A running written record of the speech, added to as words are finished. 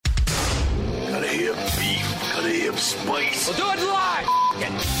spice. We'll do it live.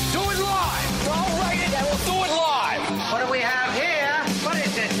 Do it live. I'll write it and we'll do it live. What do we have here? What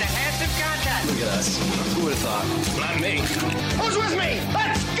is this? The handsome contest. Look at us. Who would have thought? Not me. Who's with me?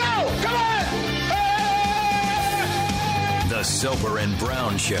 Let's go! Come on! The Soper and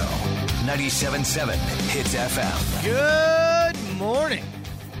Brown Show. 97.7 Hits FM. Good morning,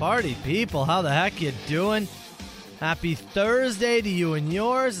 party people. How the heck you doing? Happy Thursday to you and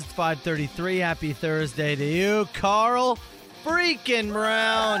yours. It's 5:33. Happy Thursday to you, Carl freaking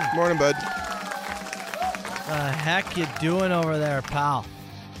Brown. Morning, bud. The heck you doing over there, pal?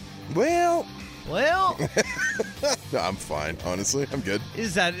 Well, Well, no, I'm fine. Honestly, I'm good.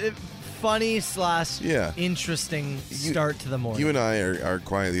 is that funny / Yeah. interesting start to the morning? You and I are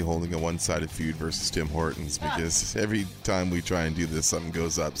quietly holding a one-sided feud versus Tim Hortons because every time we try and do this, something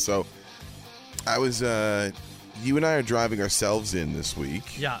goes up. So I was, you and I are driving ourselves in this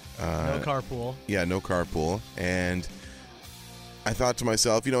week. Yeah, no carpool. Yeah, no carpool. And I thought to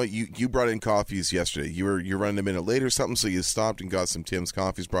myself, you know, you brought in coffees yesterday. You're running a minute late or something, so you stopped and got some Tim's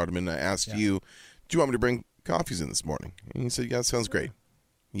coffees, brought them in. And I asked you, do you want me to bring coffees in this morning? And you said, yeah, that sounds great.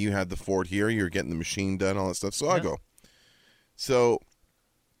 You had the Ford here. You were getting the machine done, all that stuff. So I go. So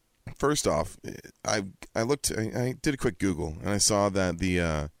first off, I did a quick Google, and I saw that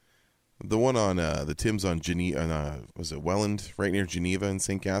the one on the Tim's on Geneva, was it Welland, right near Geneva in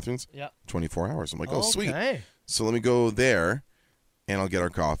St. Catharines? Yeah. 24 hours. I'm like, oh, Okay. sweet. So let me go there, and I'll get our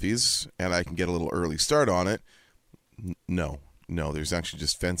coffees, and I can get a little early start on it. No, there's actually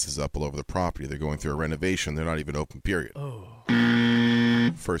just fences up all over the property. They're going through a renovation. They're not even open, period. Oh.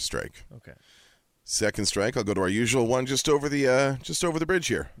 First strike. Okay. Second strike, I'll go to our usual one just over the bridge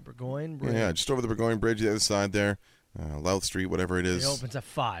here. Burgoyne Bridge. Yeah, just over the Burgoyne Bridge, the other side there. Louth Street, whatever it is. It opens at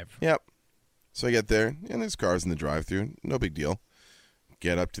 5. Yep. So I get there, and there's cars in the drive-thru. No big deal.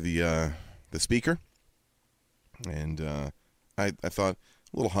 Get up to the speaker, and I thought,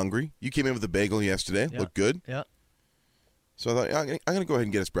 a little hungry. You came in with a bagel yesterday. Yeah. Looked good. Yeah. So I thought, I'm going to go ahead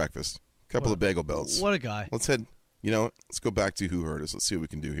and get us breakfast. A couple of bagel belts. What a guy. Let's head, you know what? Let's go back to Who Heard Us. Let's see what we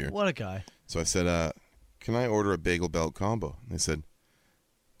can do here. What a guy. So I said, can I order a bagel belt combo? And they said,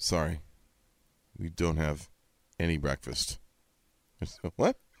 sorry, we don't have any breakfast. I said,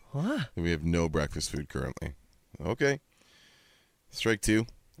 what? What? We have no breakfast food currently. Okay. Strike two.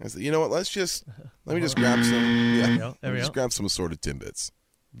 I said, you know what? Let me just grab some. Yeah, There we go. grab some assorted Timbits.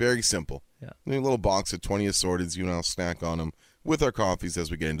 Very simple. Yeah. A little box of 20 assorteds. You and I'll snack on them with our coffees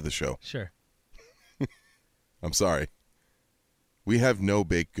as we get into the show. Sure. I'm sorry. We have no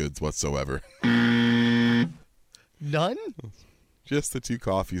baked goods whatsoever. None? Just the 2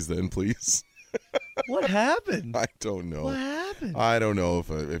 coffees then, please. What happened? I don't know. What happened? I don't know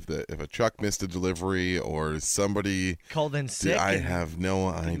if a truck missed a delivery or somebody Called in sick? I have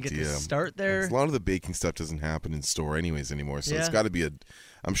no Didn't get idea. to start there? A lot of the baking stuff doesn't happen in store anyways anymore, so it's Yeah. got to be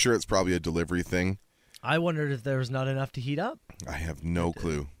I'm sure it's probably a delivery thing. I wondered if there was not enough to heat up. I have no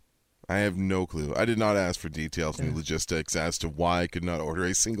clue. I did not ask for details and logistics as to why I could not order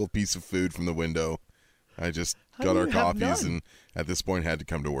a single piece of food from the window. I just How got do our you have coffees none? and at this point had to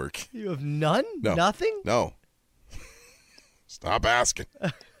come to work. You have none? No. Nothing? No. Stop asking.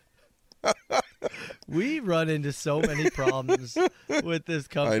 We run into so many problems with this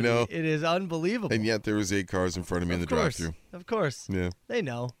company. I know. It is unbelievable. And yet there was 8 cars in front of me in the drive-thru. Of course. Yeah. They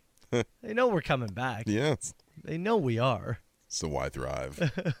know. They know we're coming back. Yeah. They know we are. So why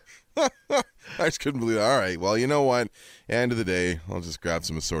thrive? I just couldn't believe it. All right. Well, you know what? End of the day, I'll just grab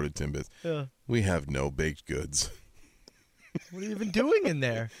some assorted Timbits. Yeah. We have no baked goods. What are you even doing in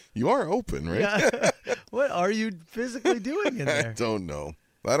there? You are open, right? Yeah. What are you physically doing in I there? don't know.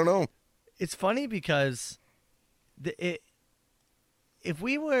 I don't know. It's funny because if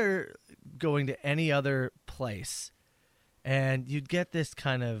we were going to any other place and you'd get this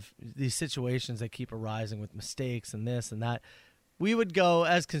kind of these situations that keep arising with mistakes and this and that, we would go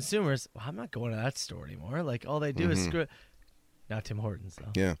as consumers, well, I'm not going to that store anymore. Like all they do is screw. Not Tim Hortons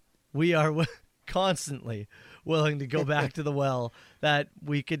though. Yeah. We are constantly willing to go back to the well that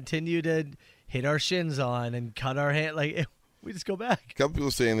we continue to hit our shins on and cut our hand. Like we just go back. A couple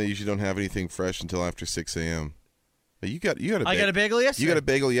people saying that you usually don't have anything fresh until after 6 a.m. You got I got a bagel yesterday. You got a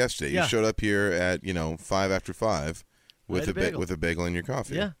bagel yesterday. Yeah. You showed up here at 5 after 5 with had a bagel. with a bagel in your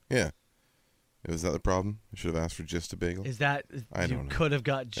coffee. Yeah. Yeah. Was that the problem? I should have asked for just a bagel. Is that I you don't know. could have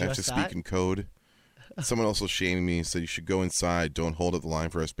got I have just to that? speak in code. Someone also shaming me, said you should go inside. Don't hold up the line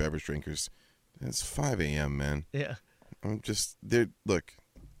for us beverage drinkers. It's 5 a.m., man. Yeah. I'm just there. Look,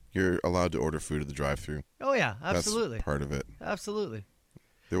 you're allowed to order food at the drive-thru. Oh yeah, absolutely. That's part of it. Absolutely.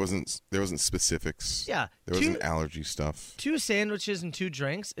 There wasn't specifics. Yeah. There wasn't allergy stuff. 2 sandwiches and 2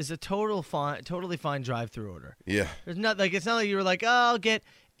 drinks is a totally fine drive-through order. Yeah. There's not like it's not like you were like, oh, I'll get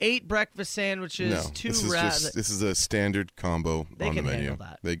 8 breakfast sandwiches, No, 2 this is a standard combo They on the can menu. handle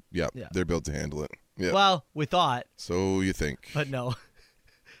that. Yeah, Yeah. they're built to handle it. Yeah. Well, we thought, So you think. but no.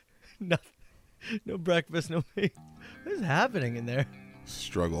 No breakfast, no meat. What is happening in there?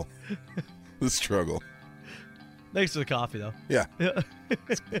 Struggle. The struggle. Thanks for the coffee, though. Yeah.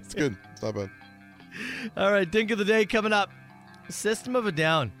 It's good. It's not bad. All right, Dink of the Day coming up. System of a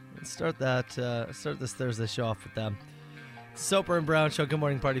Down. Let's start this Thursday show off with them. Soper and Brown Show. Good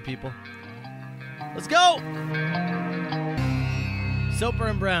morning, party people. Let's go! Soper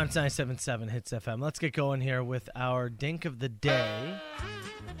and Brown, 97.7 Hits FM. Let's get going here with our Dink of the Day.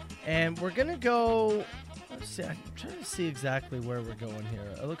 And we're going to go... Let's see, I'm trying to see exactly where we're going here.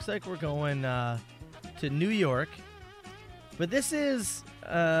 It looks like we're going to New York. But this is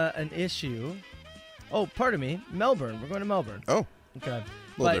an issue. Oh, pardon me. Melbourne. We're going to Melbourne. Oh, Okay.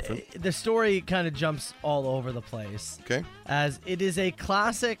 a little different. The story kind of jumps all over the place. Okay. As it is a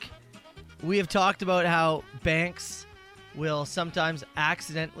classic. We have talked about how banks will sometimes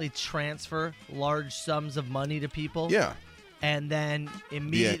accidentally transfer large sums of money to people. Yeah. And then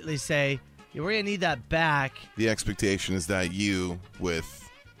immediately say, yeah, we're going to need that back. The expectation is that you, with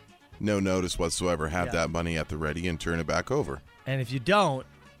no notice whatsoever, have Yeah. that money at the ready and turn it back over. And if you don't,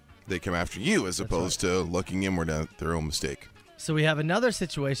 They come after you as opposed to looking inward at their own mistake. so we have another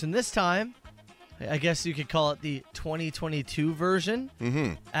situation. This time, I guess you could call it the 2022 version,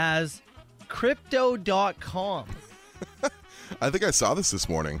 as Crypto.com I think I saw this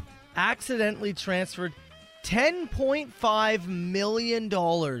morning. accidentally transferred $10.5 million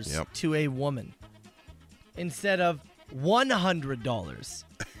Yep. to a woman instead of $100.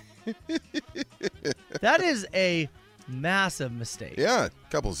 That is a massive mistake. Yeah, a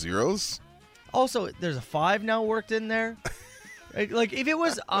couple zeros. Also, there's a 5 now worked in there. Like if it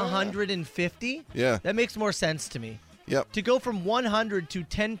was 150, Yeah. that makes more sense to me. Yep. To go from 100 to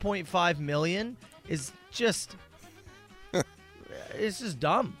 10.5 million is just it's just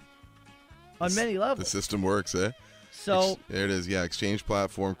dumb on many The levels. system works, eh? So There it is. Yeah, exchange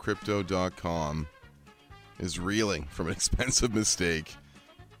platform Crypto.com is reeling from an expensive mistake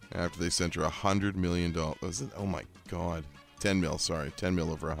after they sent her $100 million. Oh my God. 10 mil, sorry. 10 mil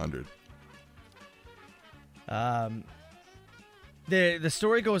over 100. the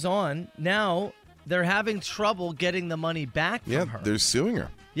story goes on. Now they're having trouble getting the money back from Yeah, her. they're suing her.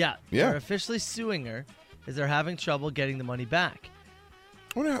 Yeah, Yeah. they're officially suing her as they're having trouble getting the money back.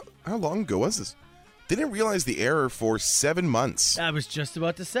 I wonder how long ago was this? They didn't realize the error for 7 months. I was just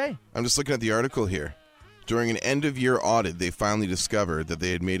about to say. I'm just looking at the article here. During an end-of-year audit, they finally discovered that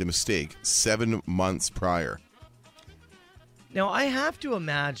they had made a mistake 7 months prior. Now, I have to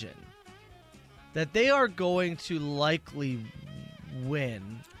imagine that they are going to likely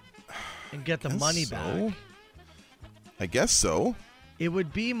win and get the Guess money so. back. I guess so. It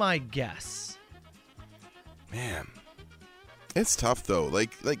would be my guess. Man, it's tough though.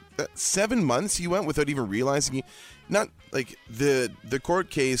 Like 7 months you went without even realizing. Not like the court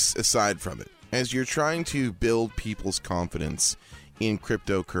case aside from it, as you're trying to build people's confidence in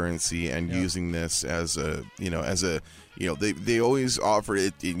cryptocurrency and using this as they always offer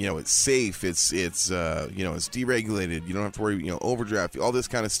it. It's safe. It's deregulated. You don't have to worry. Overdraft, all this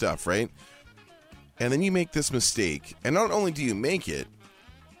kind of stuff, right? And then you make this mistake, and not only do you make it,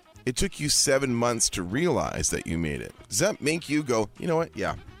 it took you 7 months to realize that you made it. Does that make you go, you know what?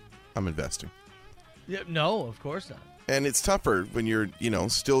 Yeah, I'm investing. Yeah, no, of course not. And it's tougher when you're,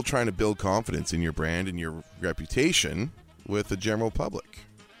 still trying to build confidence in your brand and your reputation with the general public.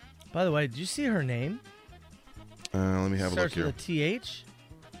 By the way, did you see her name? Let me have a look Starts here. with a TH.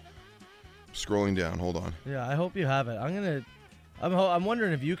 Scrolling down. Hold on. Yeah, I hope you have it. I'm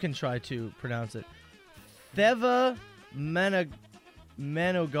wondering if you can try to pronounce it. Theva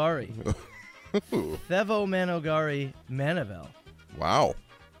Manogari. Thevo Manogari Manavel. Wow.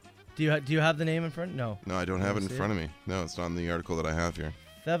 Do you have the name in front? No. No, I don't have it in see front of me. No, it's not in the article that I have here.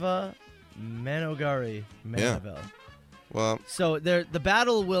 Theva Manogari Manavel. Well, So the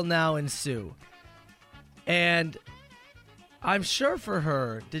battle will now ensue. And I'm sure for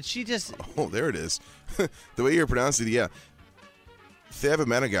her, did she just... oh, there it is. The way you're pronouncing it, yeah. Theva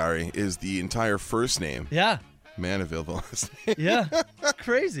Managari is the entire first name. Yeah. Manaville, the last name. Yeah.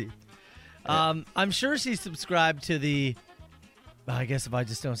 Crazy. I'm sure she subscribed to the... I guess if I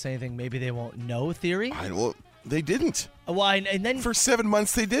just don't say anything, maybe they won't know theory. Well, they didn't. Well, and then For 7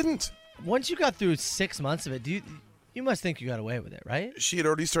 months, they didn't. once you got through 6 months of it, You must think you got away with it, right? She had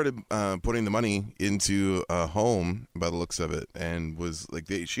already started putting the money into a home by the looks of it, and was like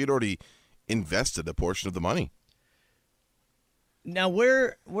she had already invested a portion of the money. Now,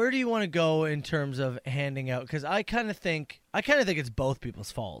 where do you want to go in terms of handing out? Because I kind of think it's both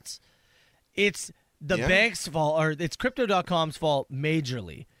people's faults. It's the bank's fault, or it's Crypto.com's fault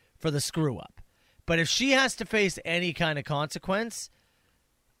majorly for the screw up. But if she has to face any kind of consequence,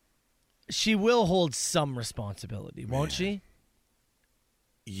 she will hold some responsibility, won't she?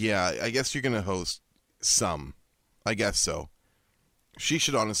 Yeah, I guess you're going to host some. I guess so. She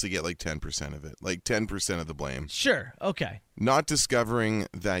should honestly get like 10% of it, like 10% of the blame. Sure, okay. Not discovering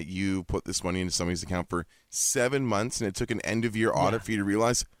that you put this money into somebody's account for 7 months and it took an end-of-year audit for you to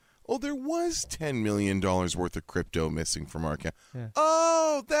realize, oh, there was $10 million worth of crypto missing from our account. Yeah.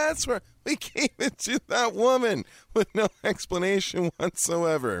 Oh, that's where we gave it to that woman with no explanation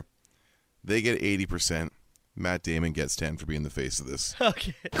whatsoever. They get 80%. Matt Damon gets 10 for being the face of this.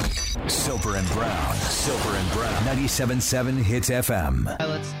 Okay. Soper and Brown. 97.7 Hits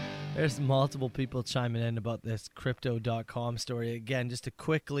FM. There's multiple people chiming in about this Crypto.com story. Again, just to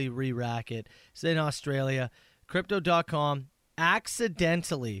quickly re-rack it. It's in Australia. Crypto.com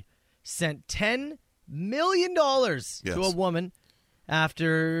accidentally sent $10 million to a woman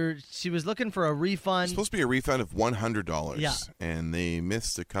after she was looking for a refund. It's supposed to be a refund of $100. Yeah. And they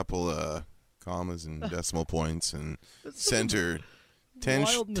missed a couple of commas and decimal points and sent her 10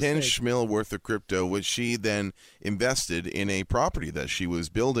 schmil worth of crypto, which she then invested in a property that she was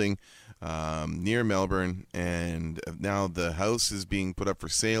building near Melbourne. And now the house is being put up for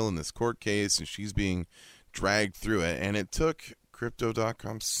sale in this court case, and she's being dragged through it. And it took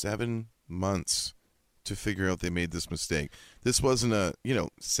Crypto.com 7 months to figure out they made this mistake. This wasn't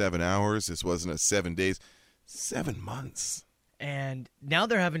 7 hours. This wasn't 7 days. 7 months. And now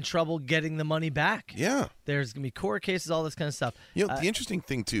they're having trouble getting the money back. Yeah. There's going to be court cases, all this kind of stuff. The interesting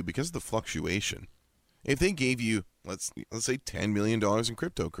thing, too, because of the fluctuation, if they gave you, let's say $10 million in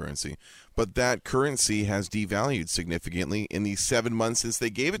cryptocurrency, but that currency has devalued significantly in the 7 months since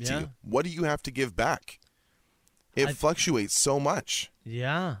they gave it to you, what do you have to give back? It fluctuates so much.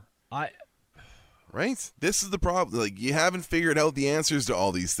 Yeah. Right? This is the problem. Like, you haven't figured out the answers to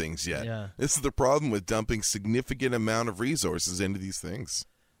all these things yet. Yeah. This is the problem with dumping significant amount of resources into these things.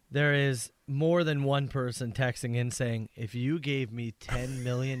 There is more than one person texting in saying, if you gave me $10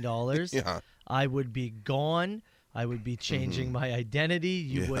 million, I would be gone. I would be changing my identity.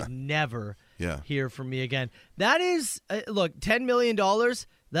 You would never hear from me again. That is, look, $10 million,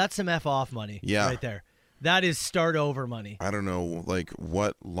 that's some F off money right there. That is start over money. I don't know, like,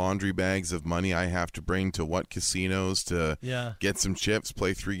 what laundry bags of money I have to bring to what casinos to get some chips,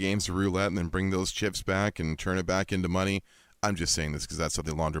 play 3 games of roulette, and then bring those chips back and turn it back into money. I'm just saying this because that's how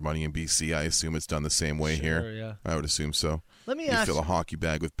they launder money in BC. I assume it's done the same way here. Yeah. I would assume so. Let me you ask fill a hockey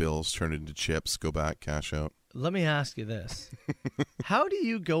bag with bills, turn it into chips, go back, cash out. Let me ask you this. How do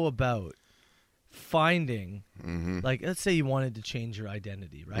you go about finding, like, let's say you wanted to change your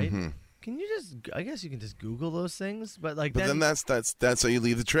identity, right? Mm-hmm. Can you I guess you can just Google those things, but then that's how you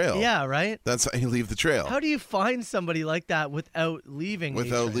leave the trail. Yeah, right? That's how you leave the trail. How do you find somebody like that without leaving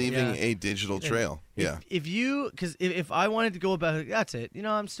a digital trail? If I wanted to go about it, that's it.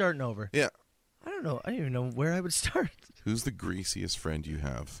 I'm starting over. Yeah. I don't know. I don't even know where I would start. Who's the greasiest friend you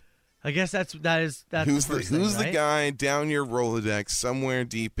have? I guess that's who's the guy down your Rolodex somewhere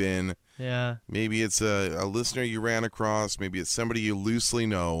deep in? Yeah. Maybe it's a listener you ran across. Maybe it's somebody you loosely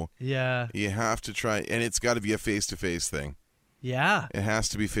know. Yeah. You have to try, and it's got to be a face-to-face thing. Yeah. It has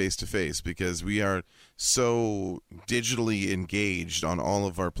to be face-to-face because we are so digitally engaged on all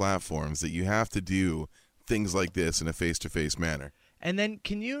of our platforms that you have to do things like this in a face-to-face manner. And then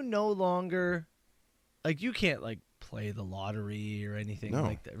can you no longer, like, you can't, like, play the lottery or anything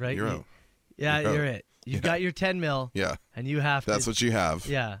like that, right? You're out. Yeah, you're it. You've got your 10 mil. Yeah. And you have That's what you have.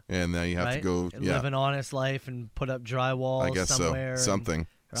 Yeah. And now you have to go and live an honest life and put up drywall I guess somewhere. So. Something.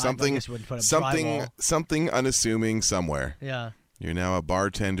 Drywall. Something unassuming somewhere. Yeah. You're now a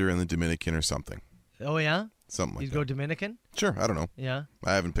bartender in the Dominican or something. Oh, yeah? Something like You'd that. go Dominican? Sure. I don't know. Yeah.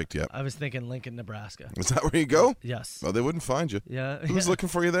 I haven't picked yet. I was thinking Lincoln, Nebraska. Is that where you go? Yes. Well, they wouldn't find you. Yeah. Who's looking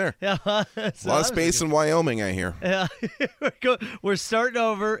for you there? Yeah. A lot of space in Wyoming, I hear. Yeah. We're starting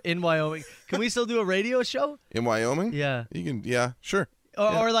over in Wyoming. Can we still do a radio show? In Wyoming? Yeah. You can. Yeah, sure.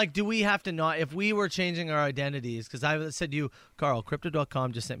 Or like, do we have to not, if we were changing our identities, because I said to you, Carl,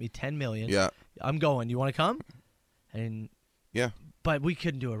 Crypto.com just sent me $10 million. Yeah. I'm going. You want to come? And yeah. But we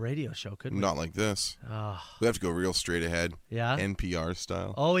couldn't do a radio show, could we? Not like this. We have to go real straight ahead. Yeah? NPR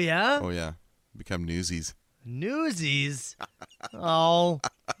style. Oh, yeah? Oh, yeah. Become newsies. Newsies? Oh,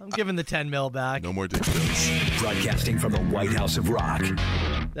 I'm giving the 10 mil back. No more dividends. Broadcasting from the White House of Rock.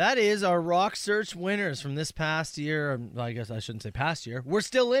 That is our Rock Search winners from this past year. Well, I guess I shouldn't say past year. We're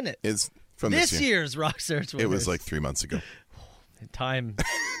still in it. It's from This this year. year's Rock Search winners. It was like 3 months ago. Time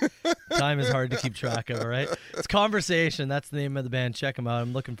is hard to keep track of, all right? It's Conversation. That's the name of the band. Check them out.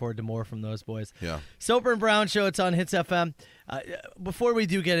 I'm looking forward to more from those boys. Yeah. Soper and Brown Show. It's on Hits FM. Before we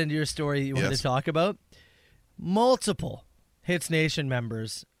do get into your story you wanted to talk about, multiple Hits Nation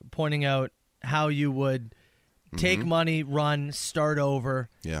members pointing out how you would take money, run, start over.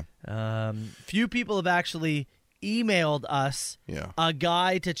 Yeah. Few people have actually emailed us Yeah. a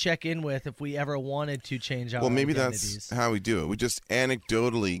guy to check in with if we ever wanted to change our Well, maybe identities. that's how we do it. We just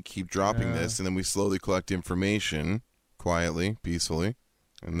anecdotally keep dropping this, and then we slowly collect information quietly, peacefully,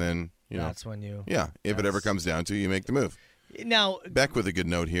 and then, That's when you... yeah, if it ever comes down to it, you make the move. Now, Beck with a good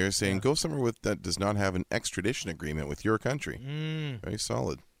note here saying, go somewhere that does not have an extradition agreement with your country. Very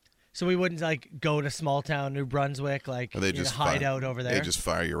solid. so we wouldn't go to small town New Brunswick, Or they just hide out over there. They just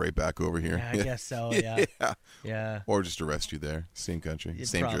fire you right back over here. Yeah, I guess so. Yeah, yeah. yeah. Or just arrest you there. Same country, Yeah,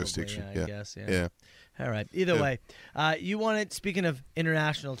 same probably, jurisdiction. I guess. Yeah. Yeah. All right. Either way, you wanted. Speaking of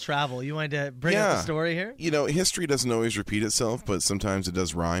international travel, you wanted to bring up the story here. History doesn't always repeat itself, but sometimes it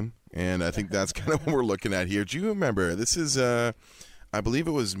does rhyme, and I think that's kind of what we're looking at here. Do you remember? This is, I believe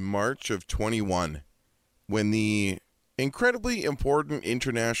it was March of 21, when the incredibly important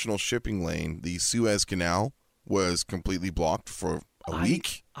international shipping lane, the Suez Canal, was completely blocked for a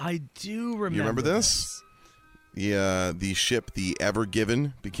week. I do remember. You remember this? The ship, the Ever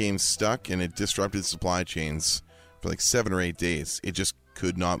Given, became stuck, and it disrupted supply chains for like 7 or 8 days. It just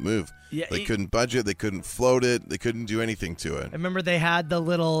could not move. Yeah, they couldn't budget. They couldn't float it. They couldn't do anything to it. I remember they had the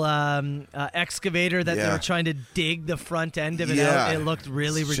little excavator that they Yeah. were trying to dig the front end of it Yeah. out. It looked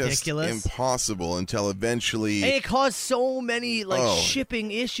really It's ridiculous. just impossible until eventually And it caused so many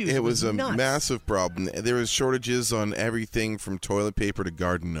shipping issues. it was a nuts. massive problem. There was shortages on everything from toilet paper to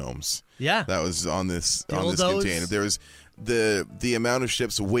garden gnomes. Yeah. That was on this Dildos. container. There was the amount of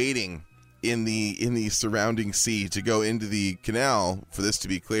ships waiting in the surrounding sea to go into the canal for this to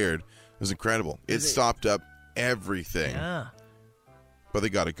be cleared was incredible. It stopped up everything. Yeah. But they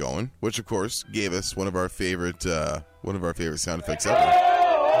got it going, which of course gave us one of our favorite sound effects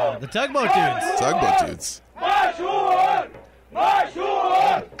ever. The tugboat dudes. Tugboat dudes.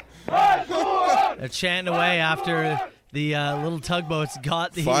 They're chanting away after the little tugboats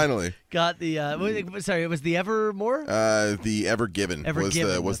Finally. sorry, it was the Evermore? The Ever Given Ever was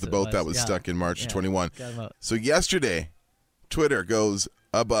Given, the that's the what it boat was. that was Yeah. stuck in March of Yeah. 21. Got 'em out. So yesterday, Twitter goes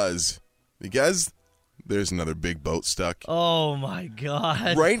abuzz because there's another big boat stuck Oh my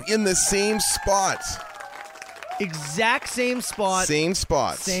God. right in the same spot. Exact same spot. Same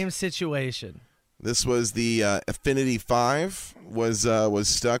spot. Same situation. This was the Affinity 5 was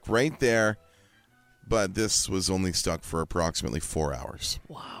stuck right there, but this was only stuck for approximately 4 hours.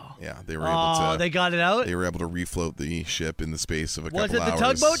 Wow. Yeah, they were able to. They got it out? They were able to refloat the ship in the space of a couple Was it the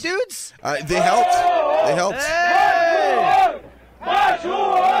hours. tugboat dudes? They helped. They helped. Hey!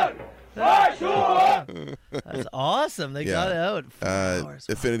 That's awesome. They got it out. 4 hours.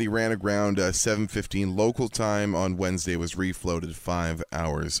 Affinity ran aground 7:15 local time on Wednesday, was refloated 5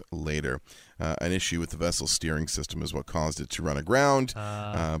 hours later. An issue with the vessel's steering system is what caused it to run aground,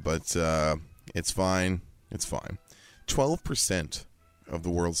 but it's fine. It's fine. 12% of the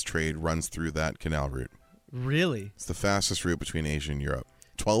world's trade runs through that canal route. Really? It's the fastest route between Asia and Europe.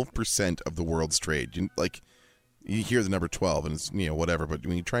 12% of the world's trade. You hear the number 12 and it's, whatever, but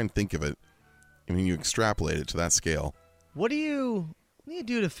when you try and think of it, you extrapolate it to that scale. What do you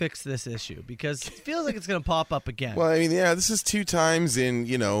do to fix this issue? Because it feels like it's going to pop up again. Well, this is 2 times in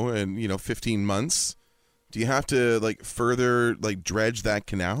 15 months. Do you have to further dredge that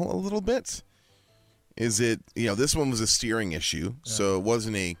canal a little bit? Is it this one was a steering issue, so it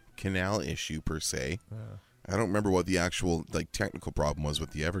wasn't a canal issue per se. I don't remember what the actual technical problem was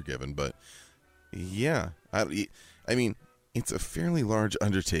with the Ever Given, but yeah, I mean, it's a fairly large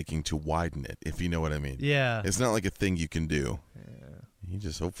undertaking to widen it, if you know what I mean. Yeah. It's not like a thing you can do. You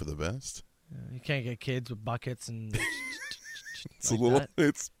just hope for the best. You can't get kids with buckets and...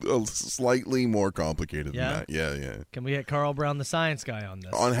 It's slightly more complicated Yeah? than that. Yeah. Can we get Carl Brown, the science guy, on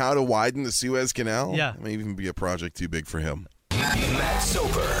this? On how to widen the Suez Canal? Yeah. It may even be a project too big for him. Matt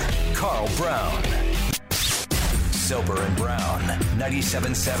Soper, Carl Brown. Soper and Brown,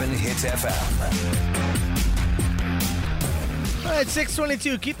 97.7 Hits FM. All right,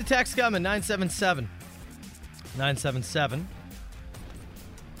 622. Keep the text coming. 977. 977.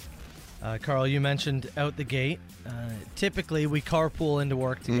 Carl, you mentioned out the gate. Typically, we carpool into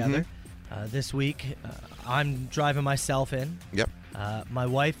work together. This week, I'm driving myself in. Yep. My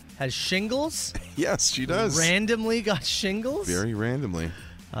wife has shingles. Yes, she does. Randomly got shingles. Very randomly.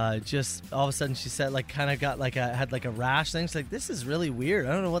 Just all of a sudden, she said, kind of got had a rash thing. She's like, this is really weird.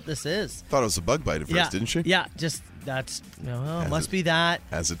 I don't know what this is. Thought it was a bug bite at first, didn't she? Yeah, just that's must be that.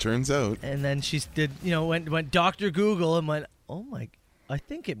 As it turns out. And then she did, went Dr. Google and went, oh my, I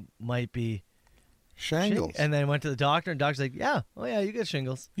think it might be shingles. And then went to the doctor, and the doctor's like, you get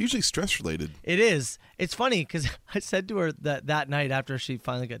shingles. Usually stress related. It is. It's funny because I said to her that night after she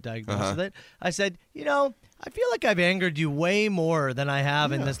finally got diagnosed with it, I said, I feel like I've angered you way more than I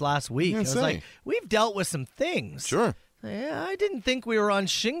have in this last week. I was like, we've dealt with some things. Sure. Yeah, I didn't think we were on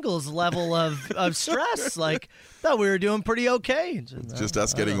shingles level of stress. Thought we were doing pretty okay. Just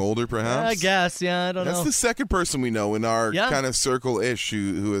us getting older, perhaps? I guess, I don't know. That's the second person we know in our kind of circle-ish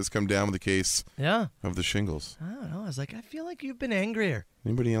who has come down with the case of the shingles. I don't know. I was like, I feel like you've been angrier.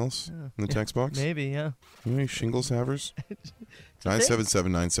 Anybody else in the text box? Maybe, yeah. Any shingles havers?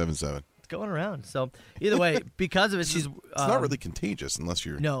 977-977. It's going around. So either way, because of it, she's... it's not really contagious unless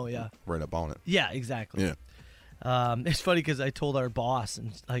you're right up on it. Yeah, exactly. Yeah. It's funny because I told our boss,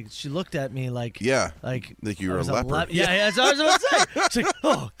 and she looked at me like you were a leper. That's what I was going to say. She's like,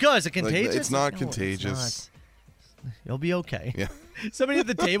 oh, God, is it contagious? It's not contagious. It's not. You'll be okay. Yeah. Somebody at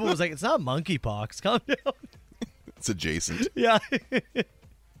the table was like, it's not monkeypox. Calm down. It's adjacent. Yeah.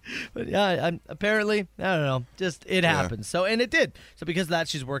 But yeah, apparently, I don't know. Just it happens. So, and it did. So because of that,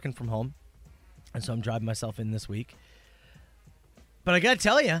 she's working from home, and so I'm driving myself in this week. But I got to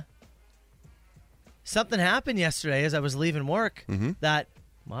tell you, something happened yesterday as I was leaving work that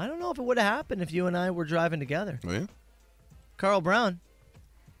I don't know if it would have happened if you and I were driving together. Oh, yeah? Carl Brown,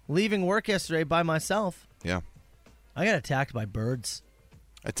 leaving work yesterday by myself. Yeah. I got attacked by birds.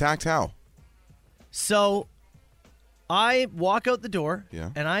 Attacked how? So I walk out the door,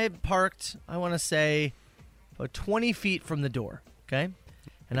 and I had parked, I want to say, about 20 feet from the door, okay?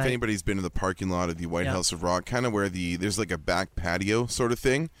 And if anybody's been to the parking lot of the White House of Rock, kind of where there's like a back patio sort of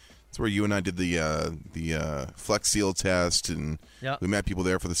thing. It's where you and I did the Flex Seal test, and we met people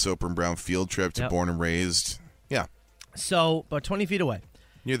there for the Soper and Brown field trip to Born and Raised. Yeah. So about 20 feet away.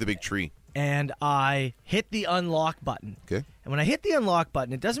 Near the big tree. And I hit the unlock button. Okay. And when I hit the unlock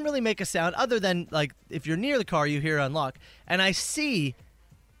button, it doesn't really make a sound other than, if you're near the car, you hear unlock. And I see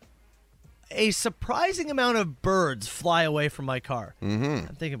a surprising amount of birds fly away from my car. Mm-hmm.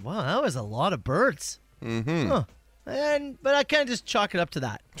 I'm thinking, wow, that was a lot of birds. Mm-hmm. Huh. But I kind of just chalk it up to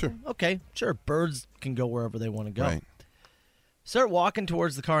that. Sure. Okay, sure. Birds can go wherever they want to go. Right. Start walking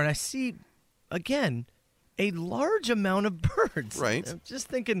towards the car, and I see, again, a large amount of birds. Right. I'm just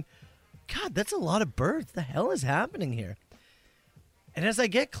thinking, God, that's a lot of birds. The hell is happening here? And as I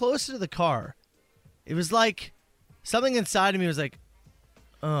get closer to the car, it was like something inside of me was like,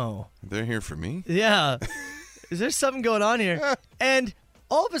 oh. They're here for me? Yeah. Is there something going on here? And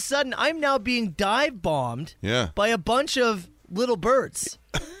all of a sudden, I'm now being dive bombed by a bunch of little birds.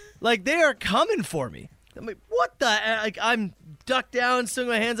 They are coming for me. I'm like, what the? I'm ducked down, swing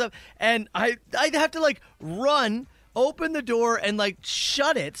my hands up, and I have to run, open the door, and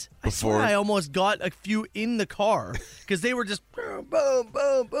shut it. I swear I almost got a few in the car because they were just boom, boom,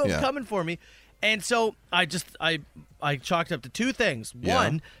 boom, boom, coming for me. And so I chalked up to two things.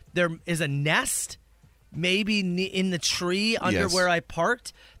 One, there is a nest maybe in the tree under where I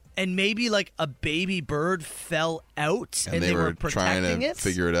parked, and maybe a baby bird fell out and they were protecting trying to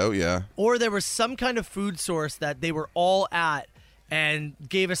figure it out, or there was some kind of food source that they were all at and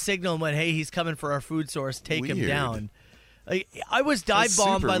gave a signal and went, hey, he's coming for our food source, take him down. I was dive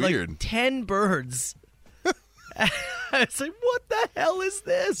bombed by 10 birds. I was like, what the hell is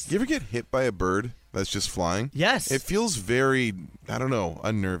this? You ever get hit by a bird that's just flying? Yes. It feels very, I don't know,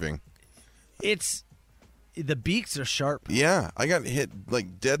 unnerving. The beaks are sharp. Yeah, I got hit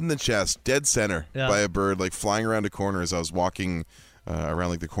dead in the chest, dead center by a bird, flying around a corner as I was walking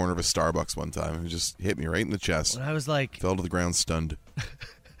around the corner of a Starbucks one time. It just hit me right in the chest. And I was fell to the ground stunned.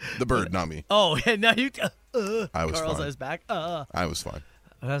 The bird, not me. Oh, and now you. I was Carl's fine. on his back. I was fine.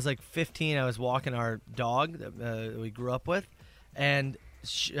 When I was 15, I was walking our dog that we grew up with, and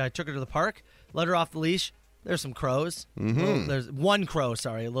I took her to the park, let her off the leash. There's some crows. Mm-hmm. There's one crow,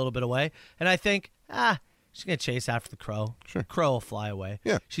 a little bit away, and I think, she's going to chase after the crow. Sure. Crow will fly away.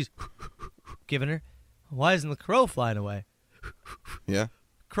 Yeah. She's giving her. Why isn't the crow flying away? Yeah.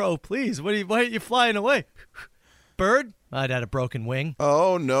 Crow, please. Why aren't you flying away? Bird? I'd had a broken wing.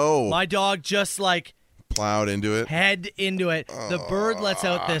 Oh, no. My dog just plowed into it. Head into it. The bird lets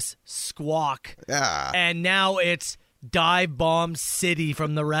out this squawk. Yeah. And now it's dive bomb city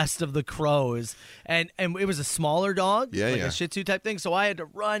from the rest of the crows, and it was a smaller dog, a Shih Tzu type thing. So I had to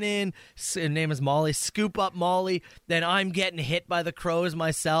run in. Her name is Molly. Scoop up Molly. Then I'm getting hit by the crows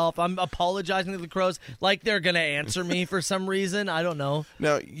myself. I'm apologizing to the crows like they're gonna answer me for some reason. I don't know.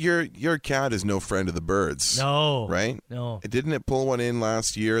 Now your cat is no friend of the birds. No, right? No. Didn't it pull one in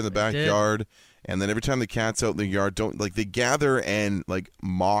last year in the backyard? And then every time the cat's out in the yard, they gather and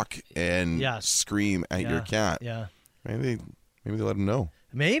mock and scream at your cat. Yeah. Maybe they let him know.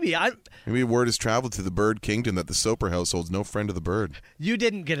 Maybe word has traveled to the bird kingdom that the Soper household's no friend of the bird. You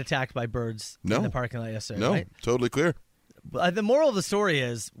didn't get attacked by birds in the parking lot yesterday, no, right? Totally clear. But the moral of the story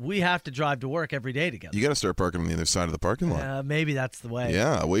is we have to drive to work every day together. You got to start parking on the other side of the parking lot. Maybe that's the way.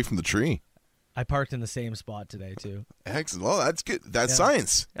 Yeah, away from the tree. I parked in the same spot today too. Excellent. Well, that's good. That's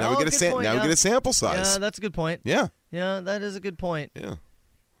science. Now we get we get a sample size. Yeah, that's a good point. Yeah. Yeah, that is a good point. Yeah.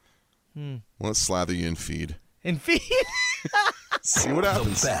 Well, let's slather you in feed. See what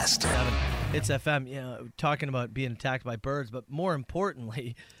happens. The best. It's FM. Talking about being attacked by birds, but more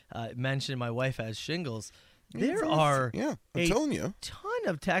importantly, mentioned my wife has shingles. There are I'm telling you, ton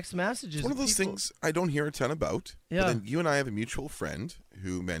of text messages. It's one of those things I don't hear a ton about. Yeah. But then you and I have a mutual friend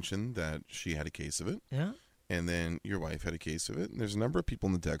who mentioned that she had a case of it. Yeah. And then your wife had a case of it. And there's a number of people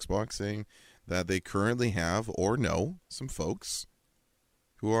in the text box saying that they currently have or know some folks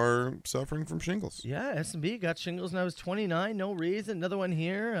who are suffering from shingles. Yeah, S&B got shingles when I was 29. No reason. Another one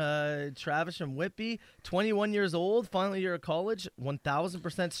here. Travis from Whitby, 21 years old, final year of college,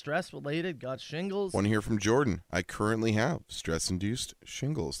 1,000% stress-related, got shingles. One here from Jordan. I currently have stress-induced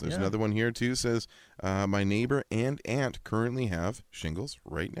shingles. There's another one here, too, says, my neighbor and aunt currently have shingles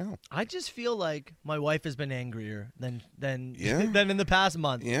right now. I just feel like my wife has been angrier than than in the past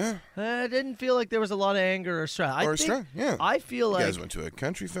month. Yeah. I didn't feel like there was a lot of anger or stress. I feel like you guys went to a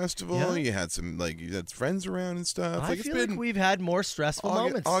country festival. Yeah. You had some you had friends around and stuff. I feel like we've had more stressful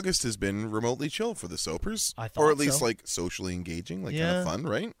moments. August has been remotely chill for the Sopers. I thought or at least socially engaging, kind of fun,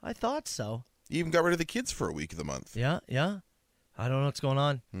 right? I thought so. You even got rid of the kids for a week of the month. Yeah. I don't know what's going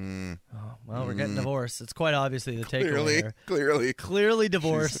on. Oh, well, we're getting divorced. It's quite obviously the takeaway here. Clearly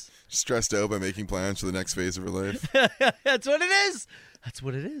divorce. She's stressed out by making plans for the next phase of her life. That's what it is. That's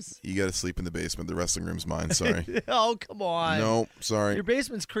what it is. You got to sleep in the basement. The wrestling room's mine. Sorry. Oh, come on. No, sorry. Your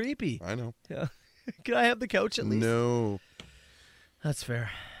basement's creepy. I know. Yeah. Can I have the couch at least? No. That's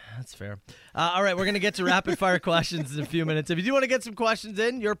fair. All right, we're going to get to rapid fire questions in a few minutes. If you do want to get some questions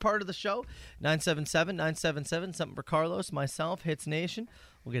in, you're part of the show. 977-977, something for Carlos, myself, Hits Nation.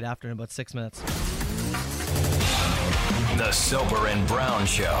 We'll get after in about 6 minutes. The Soper and Brown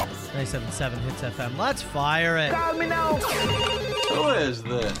Show. 977 Hits FM. Let's fire it. Call me now. Who is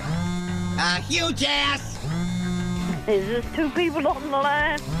this? Huge ass. Is this two people on the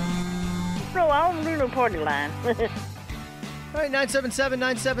line? No, I don't do no party line. All right,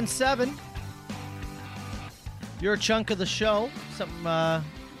 977-977. You're a chunk of the show. Something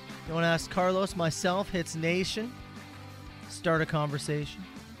you want to ask Carlos, myself, Hits Nation. Start a conversation.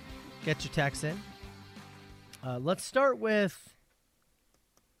 Get your text in. Let's start with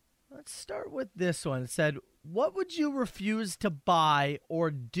this one. It said, what would you refuse to buy or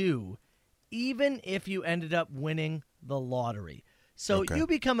do even if you ended up winning the lottery? So you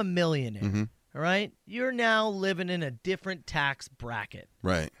become a millionaire. Mm-hmm. All right? You're now living in a different tax bracket.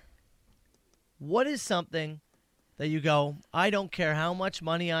 Right. What is something that you go, I don't care how much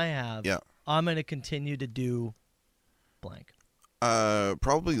money I have, I'm going to continue to do blank?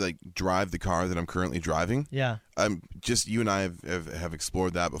 Probably drive the car that I'm currently driving. Yeah. You and I have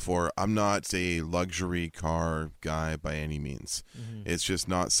explored that before. I'm not a luxury car guy by any means. Mm-hmm. It's just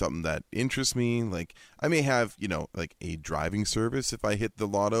not something that interests me. I may have, a driving service if I hit the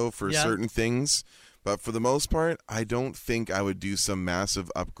lotto for certain things. But for the most part, I don't think I would do some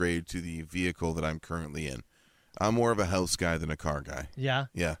massive upgrade to the vehicle that I'm currently in. I'm more of a house guy than a car guy. Yeah?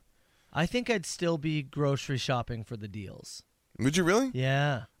 Yeah. I think I'd still be grocery shopping for the deals. Would you really?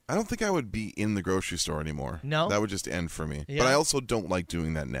 Yeah. I don't think I would be in the grocery store anymore. No? That would just end for me. Yeah. But I also don't like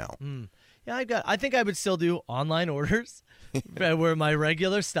doing that now. Yeah, I think I would still do online orders where my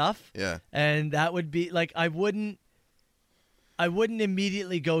regular stuff. Yeah. And that would be I wouldn't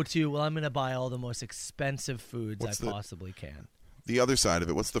immediately go to, I'm going to buy all the most expensive foods possibly can. The other side of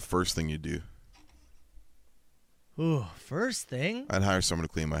it, what's the first thing you do? Ooh, first thing? I'd hire someone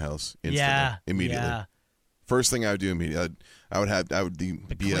to clean my house instantly. Yeah. Immediately. Yeah. First thing I would do immediately, I would be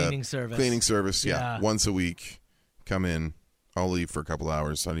cleaning a service. Cleaning service, once a week. Come in. I'll leave for a couple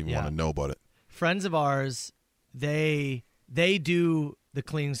hours. I don't even want to know about it. Friends of ours, they do the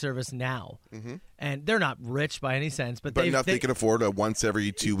cleaning service now, and they're not rich by any sense, but enough they can afford a once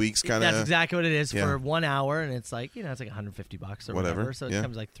every 2 weeks kind of. That's exactly what it is Yeah. for 1 hour, and it's like it's like $150 or whatever. So it yeah.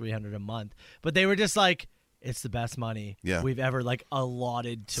 comes like $300 a month. But they were just like, it's the best money we've ever like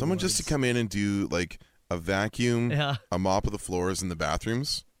allotted to Someone just to come in and do like a vacuum, Yeah. a mop of the floors in the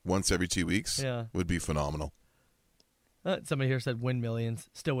bathrooms once every 2 weeks Yeah. would be phenomenal. Somebody here said win millions.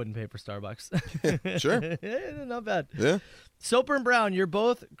 Still wouldn't pay for Starbucks. Sure. Yeah, not bad. Yeah. Soper and Brown, you're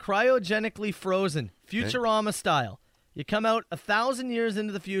both cryogenically frozen, Futurama style. You come out 1,000 years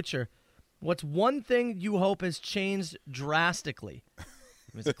into the future. What's one thing you hope has changed drastically?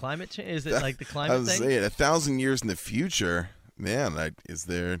 Is it climate change? Is it like the I climate was thing? saying 1,000 years in the future, man. Is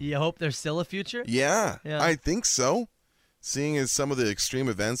there? You hope there's still a future? Yeah, Yeah. I think so. Seeing as some of the extreme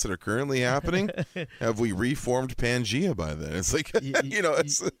events that are currently happening, have we reformed Pangea by then? It's like,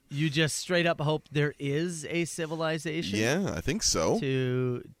 it's You just straight up hope there is a civilization yeah, I think so.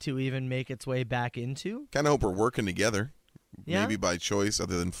 to even make its way back into? Kind of hope we're working together, Yeah? maybe by choice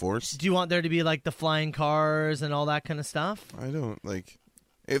other than force. Do you want there to be like the flying cars and all that kind of stuff? I don't like.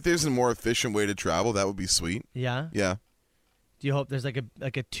 If there's a more efficient way to travel, that would be sweet. Yeah. Yeah, Do you hope there's like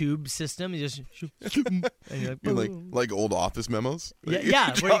a tube system? You just and you're like, you know, boom. like old office memos. yeah, Like, yeah,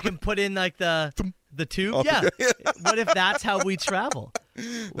 where you drop can put in like the tube. Oh, Yeah. yeah. What if that's how we travel?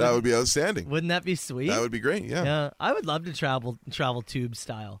 that would be outstanding. Wouldn't that be sweet? That would be great. Yeah. Yeah, I would love to travel tube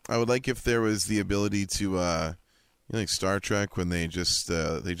style. I would like if there was the ability to, like Star Trek when they just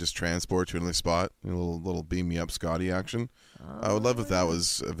transport to another spot, a little beam me up Scotty action. I would love if that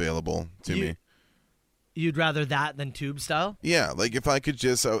was available to me. You'd rather that than tube style? Yeah, like if I could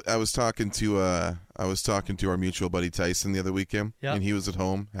just, I was talking to our mutual buddy Tyson the other weekend, Yeah. and he was at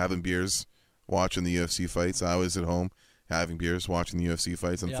home having beers, watching the UFC fights. I was at home having beers, watching the UFC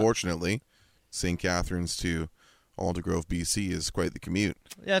fights. Unfortunately, St. Catharines to Aldergrove, BC is quite the commute.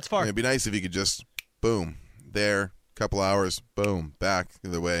 Yeah, it's far. It'd be nice if you could just, boom, there, couple hours, boom, back the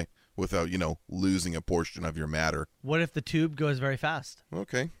other way without, losing a portion of your matter. What if the tube goes very fast?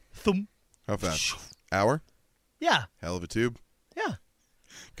 Okay. Thump. How fast? Hour? Yeah, Hell of a tube. yeah.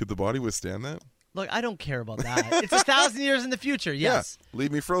 Could the body withstand that? Look, I don't care about that. It's 1,000 years in the future. Yes. Yeah.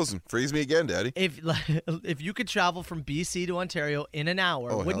 Leave me frozen. Freeze me again, Daddy. If you could travel from BC to Ontario in an hour,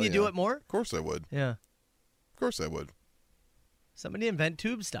 Oh, wouldn't hell you do yeah. it more? Of course I would. Yeah. Of course I would. Somebody invent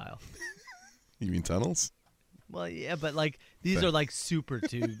tube style. You mean tunnels? Well, yeah, but like these are like super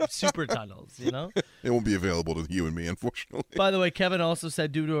tunnels, It won't be available to you and me, unfortunately. By the way, Kevin also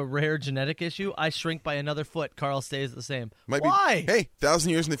said due to a rare genetic issue, I shrink by another foot. Carl stays the same. Might Why? Be, hey, 1,000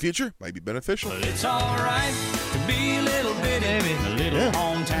 years in the future might be beneficial. It's alright to be a little bitty, Maybe. a little Yeah.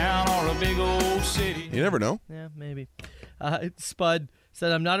 hometown or a big old city. You never know. Yeah, maybe. Spud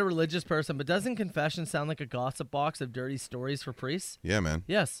said, I'm not a religious person, but doesn't confession sound like a gossip box of dirty stories for priests? Yeah, man.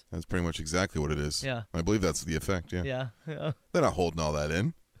 Yes. That's pretty much exactly what it is. Yeah. I believe that's the effect, yeah. Yeah. They're not holding all that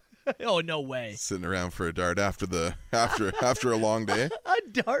in. Oh, no way. Sitting around for a dart after a long day. A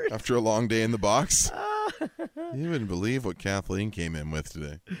dart? After a long day in the box. You wouldn't believe what Kathleen came in with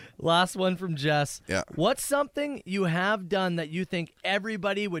today. Last one from Jess. Yeah. What's something you have done that you think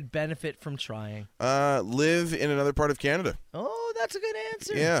everybody would benefit from trying? Live in another part of Canada. Oh, that's a good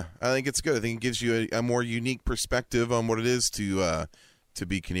answer. Yeah, I think it's good. I think it gives you a more unique perspective on what it is to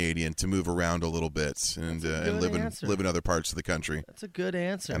be Canadian, to move around a little bit and good live answer. in other parts of the country. That's a good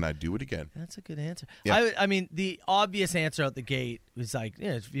answer. And I'd do it again. That's a good answer. Yeah. I mean, the obvious answer out the gate was like,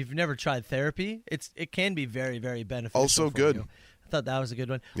 if you've never tried therapy, it can be very, very beneficial. Also for good. you. I thought that was a good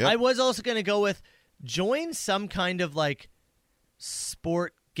one. Yep. I was also going to go with join some kind of like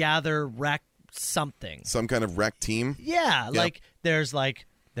sport, gather, rec, something. Some kind of rec team. Yeah, Yep.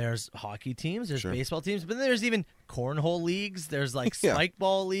 there's hockey teams, there's Sure. baseball teams, but then there's even cornhole leagues. There's like Yeah. spike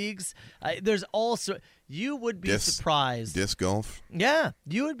ball leagues. There's also you would be surprised. Disc golf. Yeah,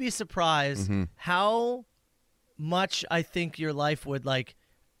 you would be surprised Mm-hmm. how much I think your life would like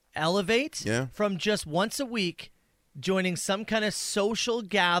elevate Yeah. from just once a week joining some kind of social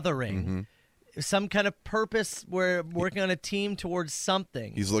gathering, Mm-hmm. some kind of purpose where working on a team towards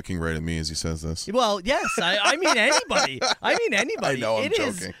something. He's looking right at me as he says this. Well, yes, I mean anybody. I mean anybody. I know, I'm It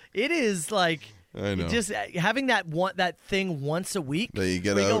is- joking. It is like I know. just having that thing once a week. That you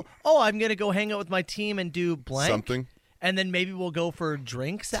get where out. go, oh, I'm gonna go hang out with my team and do blank Something. and then maybe we'll go for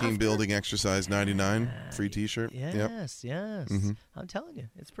drinks. Team after. building exercise 99. Free t-shirt. Yes, Yep. yes. Mm-hmm. I'm telling you,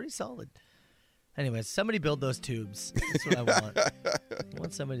 it's pretty solid. Anyways, somebody build those tubes. That's what I want. I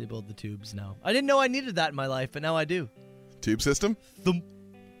want somebody to build the tubes now. I didn't know I needed that in my life, but now I do. Tube system? Thump.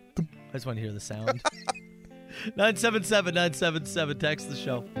 Thump. I just want to hear the sound. 977-977. Text the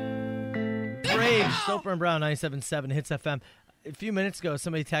show. Rage, Soper and Brown, 977 Hits FM. a few minutes ago,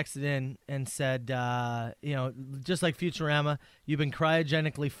 somebody texted in and said, just like Futurama, you've been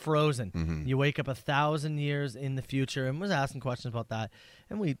cryogenically frozen. Mm-hmm. You wake up 1,000 years in the future, and was asking questions about that,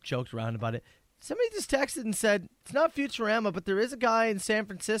 and we joked around about it. Somebody just texted and said, it's not Futurama, but there is a guy in San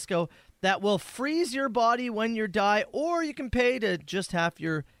Francisco that will freeze your body when you die, or you can pay to just have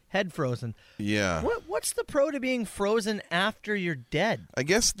your head frozen. Yeah. What's the pro to being frozen after you're dead? I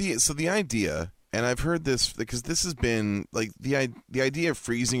guess the idea, and I've heard this because this has been like the idea of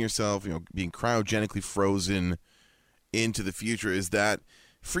freezing yourself, being cryogenically frozen into the future, is that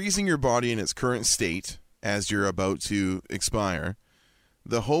freezing your body in its current state as you're about to expire.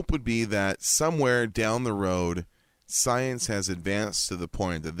 The hope would be that somewhere down the road, science has advanced to the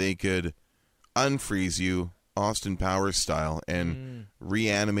point that they could unfreeze you, Austin Powers style, and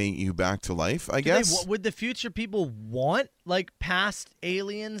reanimate you back to life, I guess. Would the future people want, past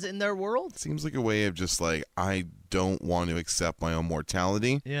aliens in their world? Seems like a way of just I don't want to accept my own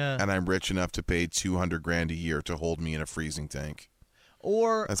mortality, and I'm rich enough to pay $200,000 a year to hold me in a freezing tank.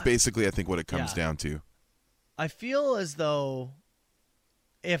 Or that's basically, I think, what it comes down to. I feel as though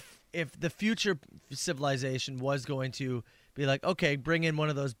if the future civilization was going to be like, okay, bring in one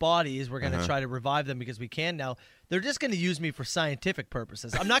of those bodies, we're going to try to revive them because we can now, they're just going to use me for scientific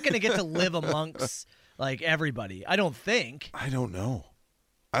purposes. I'm not going to get to live amongst everybody, I don't think. I don't know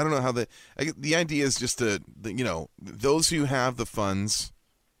how the idea is just to, those who have the funds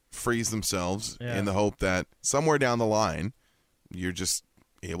freeze themselves in the hope that somewhere down the line you're just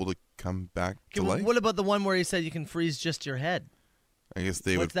able to come back to life. What about the one where he said you can freeze just your head? I guess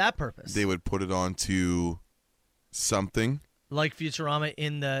what's that purpose? They would put it onto something like Futurama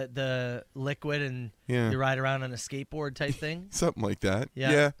in the liquid, and you ride around on a skateboard type thing. Something like that.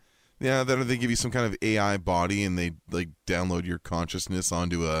 Yeah. Then they give you some kind of AI body, and they download your consciousness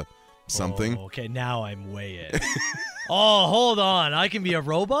onto a something. Oh, okay, now I'm way in. Oh, hold on. I can be a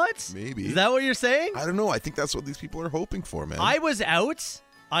robot? Maybe. Is that what you're saying? I don't know. I think that's what these people are hoping for, man. I was out.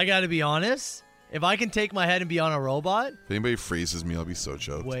 I got to be honest. If I can take my head and be on a robot. If anybody freezes me, I'll be so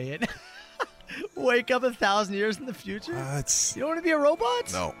choked. Way in. Wake up 1,000 years in the future? You don't want to be a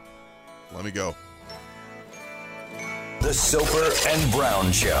robot? No. Let me go. The Soper and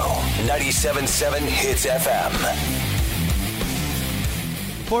Brown Show. 97.7 Hits FM.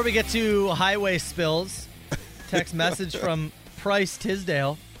 Before we get to highway spills, text message from Price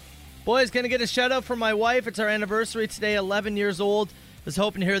Tisdale. Boys, can I get a shout out from my wife? It's our anniversary today, 11 years old. Was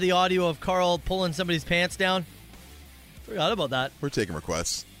hoping to hear the audio of Carl pulling somebody's pants down. Forgot about that. We're taking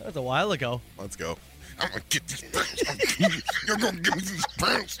requests. That was a while ago. Let's go. I'm going to get these pants. You're going to give me these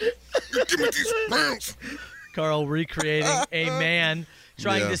pants. Give me these pants. Carl recreating a man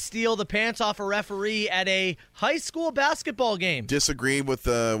trying to steal the pants off a referee at a high school basketball game. Disagreed with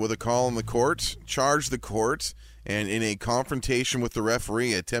a call in the court, charged the court, and in a confrontation with the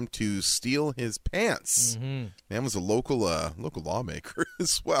referee, attempt to steal his pants. Mm-hmm. Man was a local lawmaker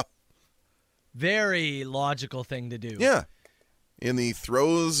as well. Very logical thing to do. Yeah. In the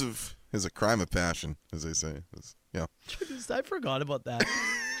throes of a crime of passion, as they say. Yeah. I forgot about that.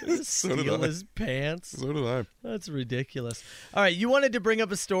 Steal his pants. So did I. That's ridiculous. All right, you wanted to bring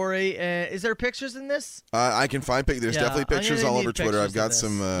up a story. Is there pictures in this? I can find pictures. There's definitely pictures all over Twitter. I've got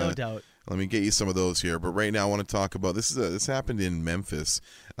some. No doubt. Let me get you some of those here. But right now, I want to talk about this. This happened in Memphis.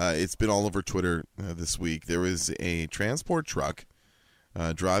 It's been all over Twitter this week. There was a transport truck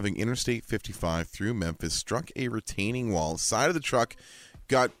driving Interstate 55 through Memphis, struck a retaining wall. The side of the truck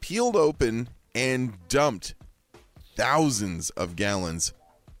got peeled open and dumped thousands of gallons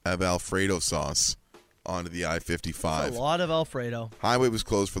of Alfredo sauce onto the I-55. That's a lot of Alfredo. Highway was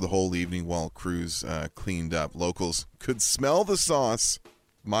closed for the whole evening while crews cleaned up. Locals could smell the sauce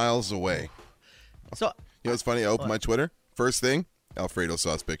miles away. So, you know what's funny? I opened my Twitter. First thing, Alfredo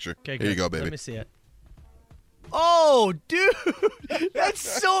sauce picture. Okay, here you go, baby. Let me see it. Oh, dude, that's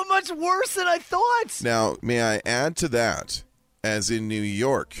so much worse than I thought. Now, may I add to that, as in New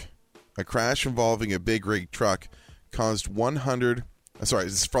York, a crash involving a big rig truck caused 100. Sorry,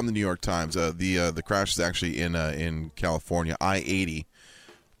 this is from the New York Times. The crash is actually in California, I-80.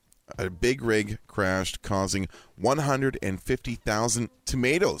 A big rig crashed, causing 150,000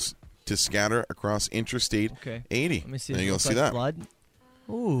 tomatoes to scatter across Interstate 80. Let me see. And you'll see that. Blood.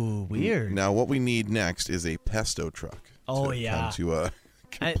 Ooh, weird. Now, what we need next is a pesto truck. Oh, come to a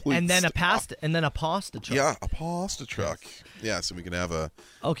complete and then stop. a pasta truck. Yeah, a pasta truck. Yeah, so we can have a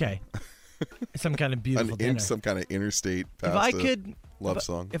some kind of beautiful dinner. Some kind of interstate pasta love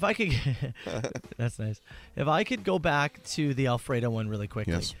song. If I could, that's nice. If I could go back to the Alfredo one really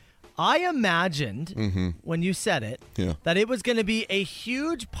quickly. Yes. I imagined when you said it that it was going to be a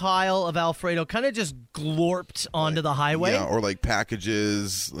huge pile of Alfredo kind of just glorped onto the highway. Yeah, or like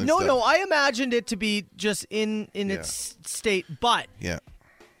packages. and No, stuff. no, I imagined it to be just in its state, but Yeah.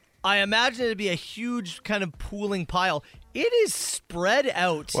 I imagined it to be a huge kind of pooling pile. It is spread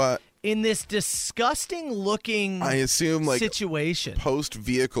out What? in this disgusting looking I assume like situation. post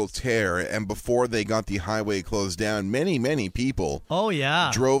vehicle tear and before they got the highway closed down, many people Oh, yeah.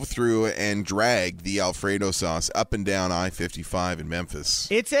 drove through and dragged the Alfredo sauce up and down I-55 in Memphis.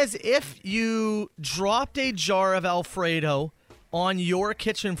 It's as if you dropped a jar of Alfredo on your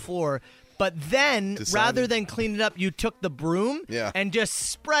kitchen floor, but then rather than clean it up, you took the broom and just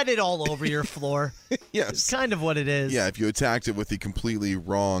spread it all over your floor. Yes. It's kind of what it is. Yeah, if you attacked it with the completely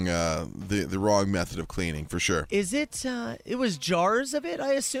wrong, the wrong method of cleaning, for sure. Is it? It was jars of it,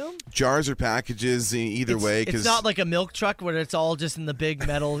 I assume. Jars or packages, either way. It's not like a milk truck where it's all just in the big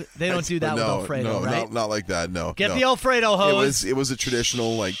metal. They don't do that with Alfredo, right? Not like that. No. Get no. the Alfredo hose. It was a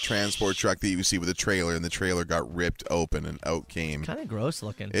traditional like transport truck that you see with a trailer, and the trailer got ripped open and out came. Kind of gross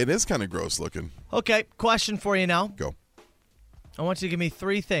looking. It is kind of gross looking. Okay, question for you now. Go. I want you to give me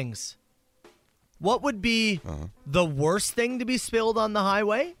 3 things. What would be the worst thing to be spilled on the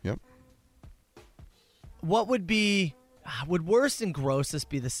highway? Yep. What would be... Would worst and grossest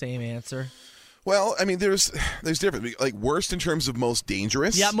be the same answer? Well, I mean, there's different. Like worst in terms of most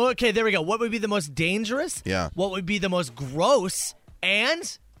dangerous. Yeah, okay, there we go. What would be the most dangerous? Yeah. What would be the most gross?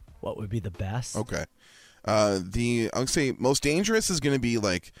 And what would be the best? Okay. I'll say most dangerous is going to be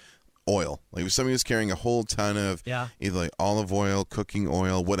like oil. Like if somebody was carrying a whole ton of either like olive oil, cooking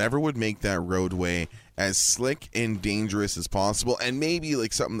oil, whatever would make that roadway as slick and dangerous as possible, and maybe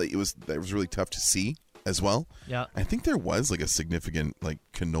like something that was really tough to see as well. Yeah. I think there was like a significant like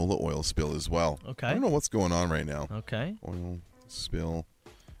canola oil spill as well. Okay. I don't know what's going on right now. Okay. Oil spill.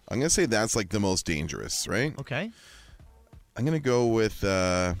 I'm going to say that's like the most dangerous, right? Okay. I'm going to go with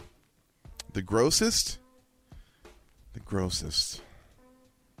the grossest. The grossest.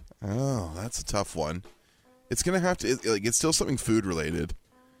 Oh, that's a tough one. It's going to have to, it's still something food related.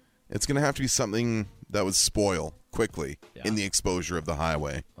 It's going to have to be something that would spoil quickly in the exposure of the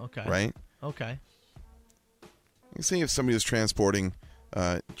highway. Okay. Right? Okay. You see if somebody is transporting,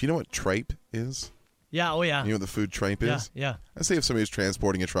 do you know what tripe is? Yeah, oh yeah. You know what the food tripe is? Yeah. I say if somebody was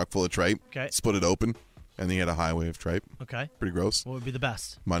transporting a truck full of tripe, split it open, and they had a highway of tripe. Okay. Pretty gross. What would be the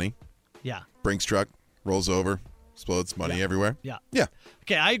best? Money. Yeah. Brinks truck, rolls over, explodes, money everywhere. Yeah. Yeah.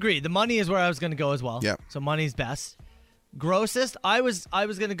 Okay, I agree. The money is where I was going to go as well. Yeah. So money's best. Grossest, I was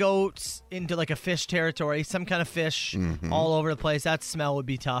going to go into like a fish territory, some kind of fish all over the place. That smell would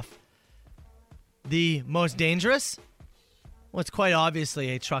be tough. The most dangerous? Well, it's quite obviously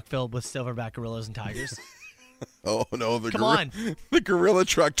a truck filled with silverback gorillas and tigers. Oh, no. Come on. The gorilla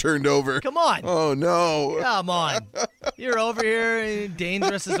truck turned over. Come on. Oh, no. Come on. You're over here,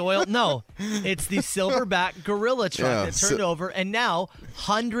 dangerous as oil. No, it's the silverback gorilla truck that turned over, and now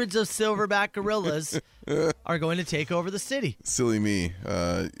hundreds of silverback gorillas are going to take over the city. Silly me.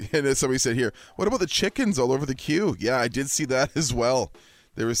 And as somebody said here, what about the chickens all over the queue? Yeah, I did see that as well.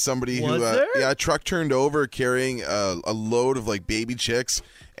 There was somebody who, a truck turned over carrying a load of like baby chicks.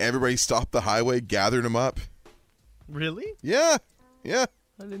 Everybody stopped the highway, gathered them up. Really? Yeah. I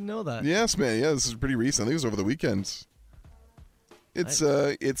didn't know that. Yes, man. Yeah, this is pretty recent. I think it was over the weekend.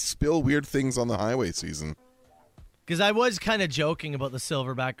 It's spill weird things on the highway season. Because I was kind of joking about the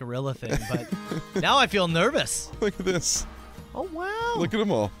silverback gorilla thing, but now I feel nervous. Look at this. Oh, wow. Look at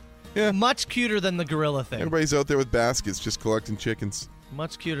them all. Yeah. Much cuter than the gorilla thing. Everybody's out there with baskets just collecting chickens.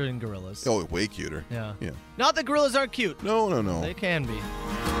 Much cuter than gorillas. Oh, way cuter. Yeah. Yeah. Not that gorillas aren't cute. No. They can be.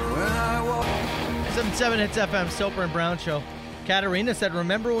 77 Hits FM, Soper and Brown Show. Katarina said,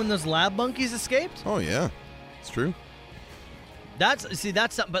 remember when those lab monkeys escaped? Oh, yeah. It's true. That's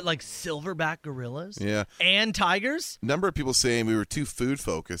something, but like silverback gorillas? Yeah. And tigers? A number of people saying we were too food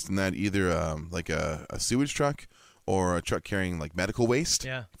focused and that either like a sewage truck or a truck carrying like medical waste.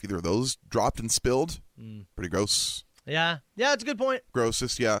 Yeah. If either of those dropped and spilled, pretty gross. Yeah. Yeah, it's a good point.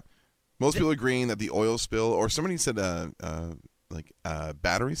 Grossest, yeah. Most people agreeing that the oil spill, or somebody said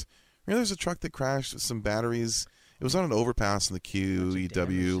batteries. Remember there's a truck that crashed with some batteries. It was on an overpass in the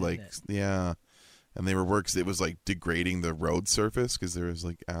QEW, yeah. And they were works. It was like degrading the road surface because there was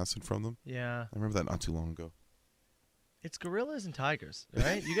like acid from them. Yeah. I remember that not too long ago. It's gorillas and tigers, all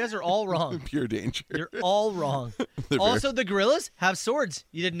right? You guys are all wrong. Pure danger. You're all wrong. Also, the gorillas have swords.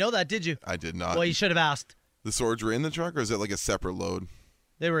 You didn't know that, did you? I did not. Well, you should have asked. The swords were in the truck, or is it like a separate load?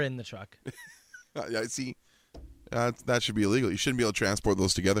 They were in the truck. I see. That should be illegal. You shouldn't be able to transport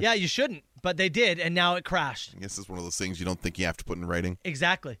those together. Yeah, you shouldn't, but they did, and now it crashed. I guess it's one of those things you don't think you have to put in writing.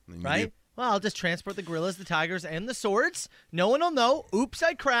 Exactly, you right? do. Well, I'll just transport the gorillas, the tigers, and the swords. No one will know. Oops,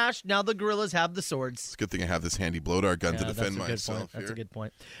 I crashed. Now the gorillas have the swords. It's a good thing I have this handy blow dart gun to that's defend a good myself point. That's here. a good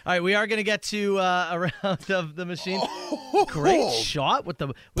point. All right, we are going to get to a round of the machine. Great shot with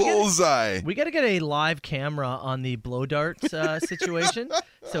the Bullseye. We got to get a live camera on the blow dart situation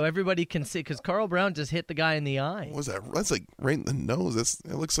so everybody can see, because Carl Brown just hit the guy in the eye. What was that? That's like right in the nose.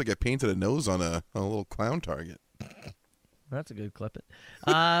 It looks like I painted a nose on a little clown target. That's a good clip. It.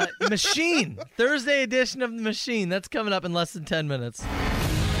 Machine. Thursday edition of the Machine. That's coming up in less than 10 minutes.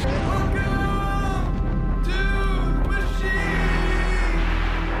 Welcome to Machine.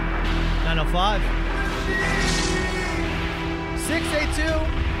 905.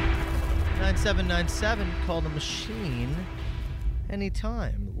 682-9797. Call the Machine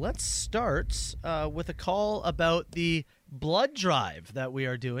anytime. Let's start with a call about the blood drive that we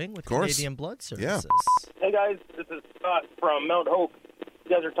are doing with course. Canadian Blood Services. Hey guys, this is Scott from Mount Hope.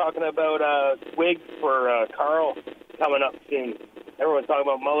 You guys are talking about wigs for Carl coming up soon. Everyone's talking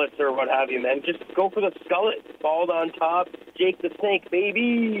about mullets or what have you, man. Just go for the skullet, bald on top, Jake the Snake,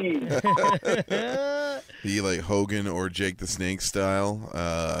 baby. Be like Hogan or Jake the Snake style,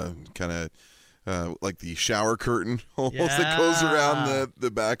 kind of like the shower curtain almost that goes around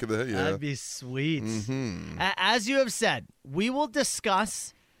the back of the head. Yeah. That'd be sweet. Mm-hmm. As you have said, we will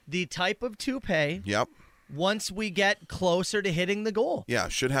discuss the type of toupee Yep. once we get closer to hitting the goal. Yeah,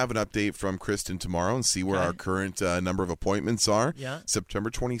 should have an update from Kristen tomorrow and see where our current number of appointments are. Yeah. September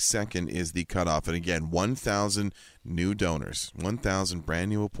 22nd is the cutoff. And again, 1,000 new donors, 1,000 brand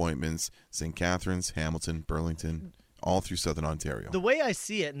new appointments, St. Catharines, Hamilton, Burlington, all through Southern Ontario. The way I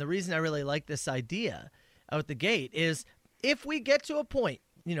see it, and the reason I really like this idea out the gate, is if we get to a point,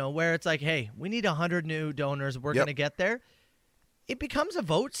 where it's like, hey, we need 100 new donors, we're going to get there, it becomes a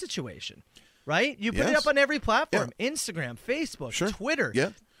vote situation, right? You put it up on every platform, Instagram, Facebook, Twitter,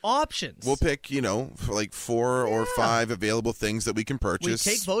 options. We'll pick, for like 4 or 5 available things that we can purchase.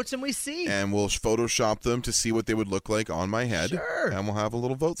 We take votes and we see. And we'll Photoshop them to see what they would look like on my head. Sure. And we'll have a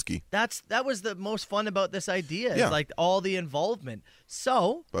little vote ski. That was the most fun about this idea, is like all the involvement.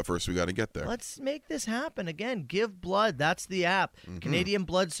 So, but first we got to get there. Let's make this happen. Again, Give Blood. That's the app. Mm-hmm. Canadian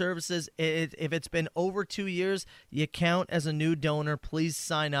Blood Services. If it's been over 2 years, you count as a new donor. Please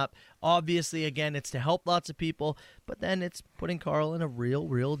sign up. Obviously, again, it's to help lots of people, but then it's putting Carl in a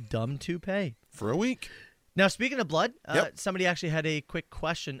real dumb toupee. For a week. Now, speaking of blood, somebody actually had a quick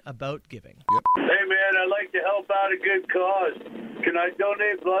question about giving. Yep. Hey, man, I'd like to help out a good cause. Can I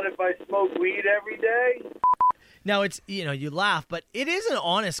donate blood if I smoke weed every day? Now, it's, you laugh, but it is an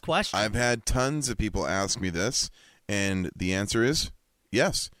honest question. I've had tons of people ask me this, and the answer is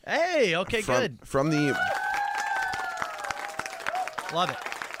yes. Hey, okay, good. From the Love it.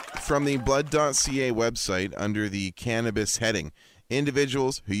 From the blood.ca website, under the cannabis heading,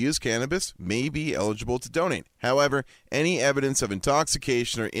 individuals who use cannabis may be eligible to donate. However, any evidence of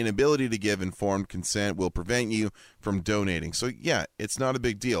intoxication or inability to give informed consent will prevent you from donating. So, yeah, it's not a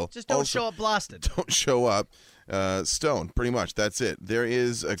big deal. Just don't show up blasted. Don't show up stoned. Pretty much. That's it. There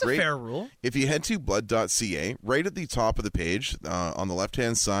is That's a fair rule. If you head to blood.ca, right at the top of the page, on the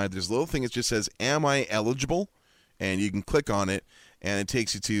left-hand side, there's a little thing that just says, "Am I eligible?" And you can click on it, and it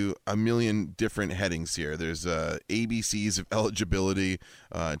takes you to a million different headings here. There's ABCs of eligibility,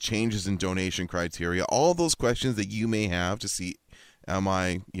 changes in donation criteria, all those questions that you may have to see, am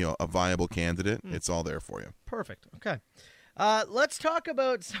I, a viable candidate? It's all there for you. Perfect. Okay. Let's talk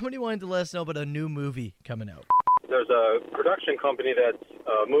about somebody wanting to let us know about a new movie coming out. There's a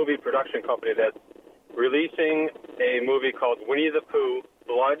movie production company that's releasing a movie called Winnie the Pooh,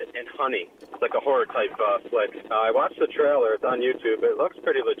 Blood and Honey. It's like a horror type flick. I watched the trailer. It's on YouTube. It looks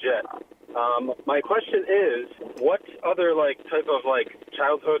pretty legit. My question is, what other type of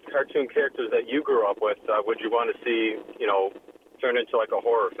childhood cartoon characters that you grew up with would you want to see, turn into a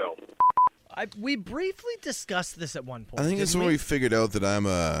horror film? We briefly discussed this at one point. I think it's when we figured out that I'm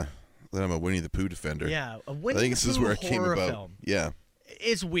a Winnie the Pooh defender. Yeah, a Winnie I think the this is Pooh where it came horror about. Film. Yeah,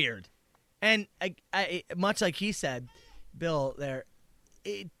 it's weird, and I much like he said, Bill, there,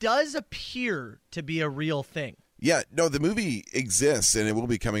 it does appear to be a real thing. Yeah, no, the movie exists, and it will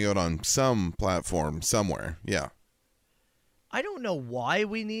be coming out on some platform somewhere. Yeah. I don't know why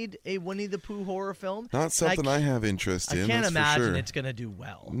we need a Winnie the Pooh horror film. Not something I have interest in. I can't that's imagine for sure. it's going to do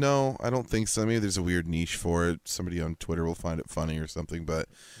well. No, I don't think so. Maybe there's a weird niche for it. Somebody on Twitter will find it funny or something. But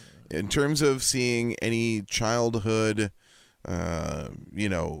in terms of seeing any childhood,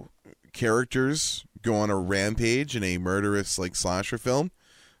 characters go on a rampage in a murderous slasher film,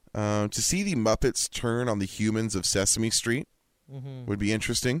 To see the Muppets turn on the humans of Sesame Street would be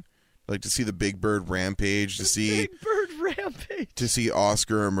interesting. Like to see the Big Bird rampage, to see Big Bird rampage. to see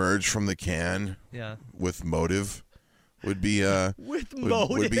Oscar emerge from the can Yeah. with motive would be With would be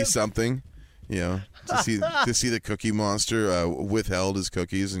motive. something. You know, to see the Cookie Monster withheld his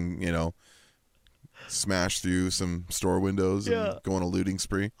cookies and smash through some store windows and go on a looting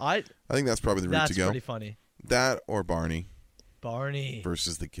spree. I think that's probably the route to go. That's pretty funny. That or Barney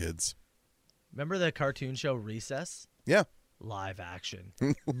versus the kids. Remember the cartoon show Recess? Yeah. Live action.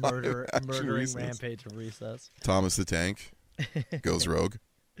 Live action Murdering Recess. rampage from Recess. Thomas the Tank goes rogue.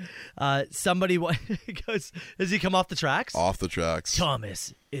 Somebody goes, does he come off the tracks? Off the tracks.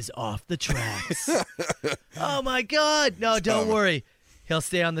 Thomas is off the tracks. Oh my God. No, don't worry. He'll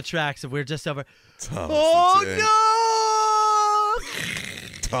stay on the tracks if we're just over. Thomas Oh the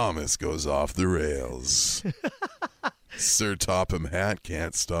Tank. Thomas goes off the rails. Sir Topham Hat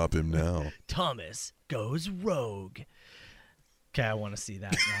can't stop him now. Thomas goes rogue. Okay, I want to see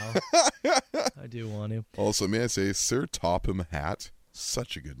that now. I do want to. Also, may I say, Sir Topham Hat,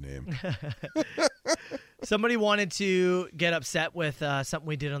 such a good name. Somebody wanted to get upset with something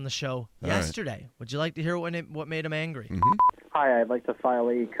we did on the show All yesterday. Would you like to hear what made him angry? Hi, I'd like to file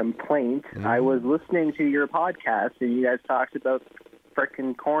a complaint. I was listening to your podcast, and you guys talked about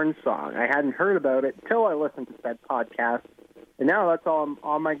frickin' Korn song. I hadn't heard about it till I listened to that podcast, and now that's all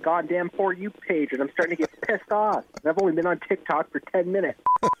on my goddamn For You page, and I'm starting to get pissed off. And I've only been on TikTok for 10 minutes.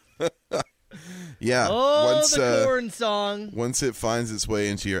 Yeah. Oh, once, the Korn song. Once it finds its way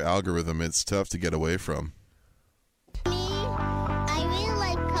into your algorithm, it's tough to get away from. I really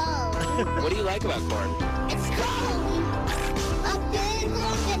like cold. What do you like about corn? It's cold. A big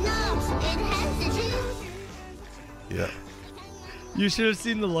rocket knobs. It has the juice. Yeah. You should have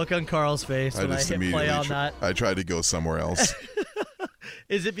seen the look on Carl's face when I hit play on that. I tried to go somewhere else.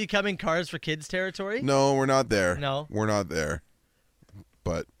 Is it becoming Cars for Kids territory? No, we're not there. No. We're not there.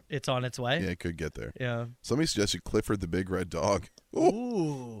 But it's on its way. Yeah, it could get there. Yeah. Somebody suggested Clifford the Big Red Dog.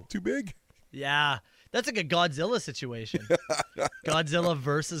 Ooh. Too big. Yeah. That's like a Godzilla situation. Godzilla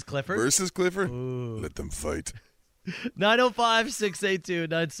versus Clifford. Versus Clifford? Ooh. Let them fight.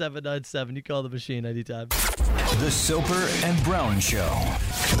 905-682-9797. You call the machine anytime. The Soper and Brown Show.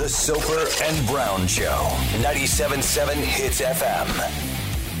 The Soper and Brown Show. 97.7 Hits FM.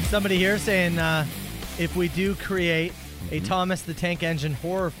 Somebody here saying if we do create a Thomas the Tank Engine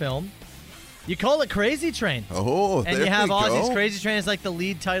horror film, you call it Crazy Train. Oh, and there you have we Ozzy's go. Crazy Train as like the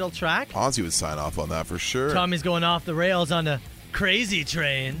lead title track. Ozzy would sign off on that for sure. Tommy's going off the rails on the Crazy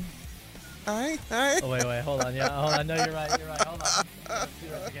Train. Aye. Oh, wait, hold on. Yeah, hold on. No, you're right. Hold on. Let's do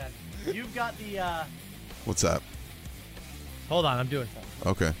this again. You've got the... What's that? Hold on, I'm doing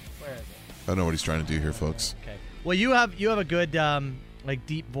something. Okay. Where is it? I don't know what he's trying to do here, folks. Okay. Well, you have a good like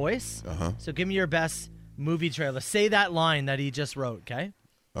deep voice. Uh-huh. So give me your best movie trailer. Say that line that he just wrote, okay?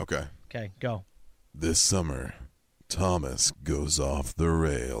 Okay. Okay, go. This summer, Thomas goes off the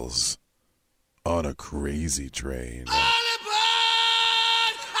rails on a crazy train.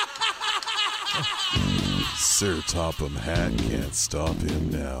 Sir Topham Hat can't stop him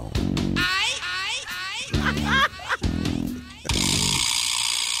now.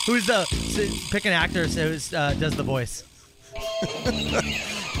 Who's pick an actor who does the voice?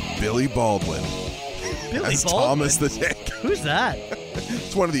 Billy Baldwin. Billy as Baldwin? Thomas the Tank. Who's that?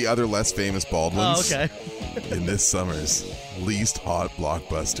 It's one of the other less famous Baldwins. Oh, okay. In this summer's least hot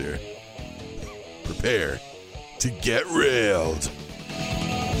blockbuster. Prepare to get railed.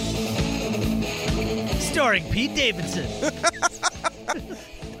 Starring Pete Davidson.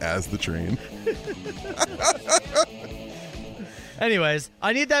 As the train. Anyways,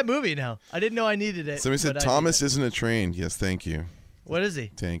 I need that movie now. I didn't know I needed it. Somebody said but I Thomas need isn't a train. Yes, thank you. it. What is he?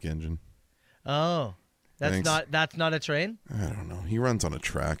 Tank engine. Oh, Thanks. that's not a train? I don't know. He runs on a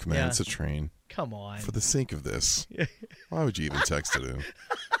track, man. Yeah. It's a train. Come on. For the sake of this, why would you even text it him?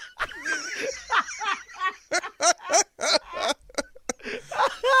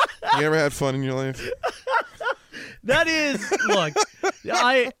 You ever had fun in your life? That is, look,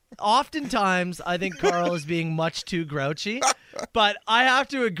 I think Carl is being much too grouchy, but I have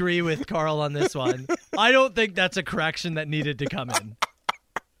to agree with Carl on this one. I don't think that's a correction that needed to come in.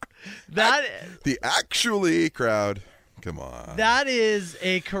 The actually crowd. Come on. That is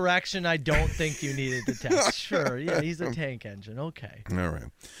a correction I don't think you needed to text. Sure, yeah, he's a tank engine. Okay. All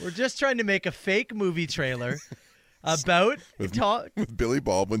right. We're just trying to make a fake movie trailer about with Billy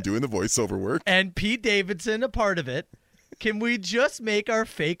Baldwin doing the voiceover work. And Pete Davidson a part of it. Can we just make our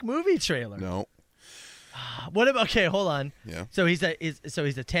fake movie trailer? No. What about? Okay, hold on. Yeah. So he's a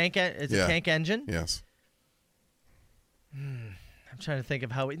tank. Is a tank engine? Yes. I'm trying to think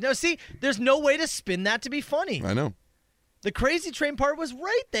of how we. No, see, there's no way to spin that to be funny. I know. The Crazy Train part was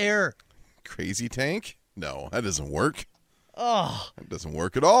right there. Crazy Tank? No, that doesn't work. Oh, That doesn't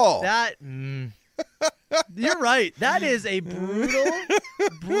work at all. that. You're right. That is a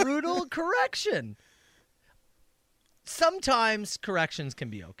brutal correction. Sometimes corrections can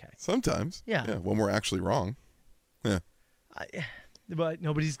be okay. Sometimes. Yeah. When we're actually wrong. Yeah. But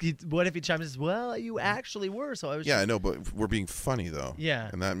nobody's. What if he chimes in? Says, well, you actually were. So I was. Yeah, I just, know, but we're being funny though. Yeah.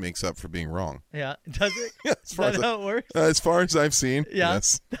 And that makes up for being wrong. Yeah. Does it? Yeah, Is that how it works? As far as I've seen. Yeah.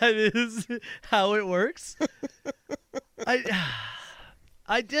 Yes. That is how it works.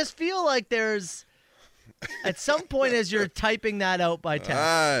 I just feel like there's at some point as you're typing that out by text.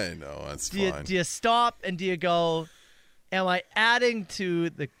 I know, that's fine. Do you stop and do you go, am I adding to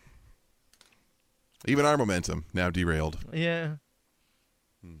the Even our momentum now derailed. Yeah.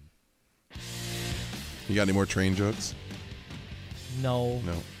 You got any more train jokes? No.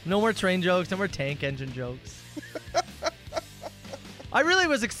 No. No more train jokes, no more tank engine jokes. I really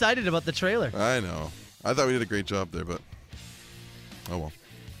was excited about the trailer. I know. I thought we did a great job there, but oh well.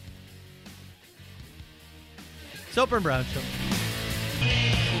 Soper and Brown Show.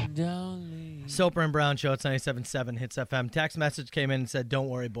 Soper and Brown Show. It's 97.7 Hits FM. Text message came in and said, don't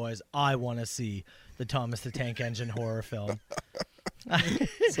worry, boys. I want to see the Thomas the Tank Engine horror film.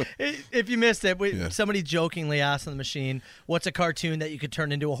 If you missed it, somebody jokingly asked on the machine, what's a cartoon that you could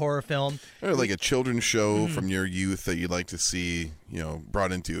turn into a horror film? Or like a children's show from your youth that you'd like to see,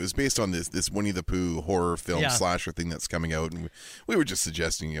 brought into. It's based on this Winnie the Pooh horror film slasher thing that's coming out. And we were just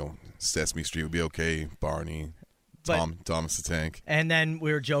suggesting, Sesame Street would be okay, Barney, Thomas the Tank. And then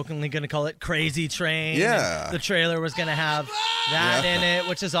we were jokingly going to call it Crazy Train. Yeah. The trailer was going to have that in it,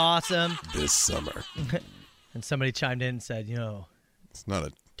 which is awesome. This summer. And somebody chimed in and said, it's not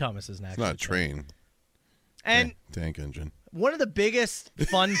a Thomas isn't It's actually not a train. And tank engine. One of the biggest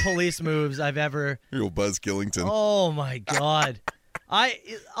fun police moves I've ever. Your old Buzz Killington. Oh my God! I'll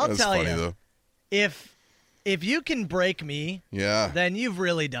That's tell funny, you, though. if you can break me, then you've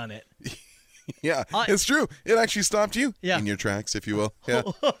really done it. Yeah, it's true. It actually stopped you in your tracks, if you will. Yeah,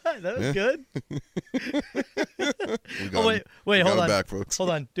 that was good. wait, hold on. Back, folks.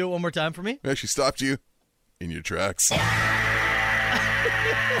 Hold on. Do it one more time for me. It actually stopped you in your tracks.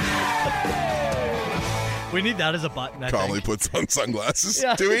 We need that as a button. Calmly puts on sunglasses.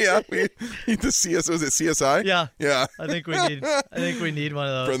 Yeah. Do we? Yeah. Was it CSI? Yeah. Yeah. I think we need one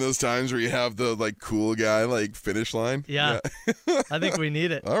of those. From those times where you have the cool guy finish line. Yeah. I think we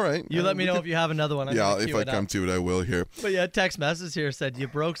need it. All right. You let me know if you have another one. I'm gonna if queue I it up. come to it, I will here. But yeah, text message here said you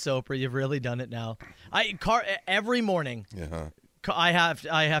broke Soper. You've really done it now. Every morning. Yeah. I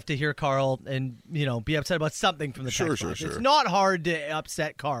have to hear Carl and be upset about something from the text line. Sure. It's not hard to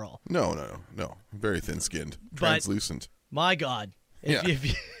upset Carl. No. Very thin-skinned, translucent. My God,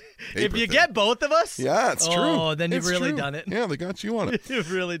 if thin. you get both of us, it's true. Oh, then you've It's really true. done it. Yeah, they got you on it.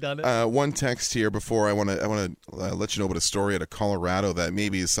 You've really done it. One text here before I want to let you know about a story out of Colorado that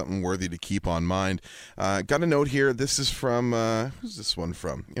maybe is something worthy to keep on mind. Got a note here. This is from who's this one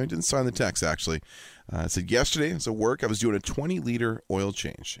from? He didn't sign the text actually. It said, yesterday as at work, I was doing a 20-liter oil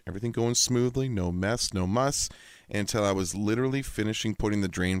change. Everything going smoothly, no mess, no muss, until I was literally finishing putting the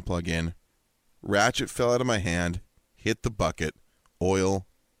drain plug in. Ratchet fell out of my hand, hit the bucket, oil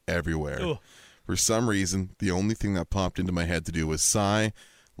everywhere. Ooh. For some reason, the only thing that popped into my head to do was sigh,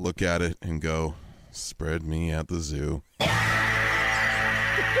 look at it, and go, spread me at the zoo.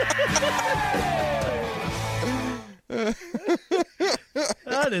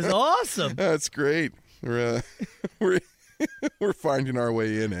 That is awesome. That's great. We're finding our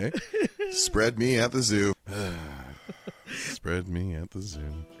way in, eh? Spread me at the zoo. Spread me at the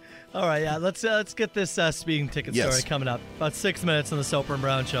zoo. All right, yeah. Let's get this speeding ticket story coming up. About 6 minutes on the Soper and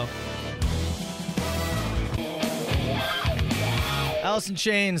Brown Show. Alice in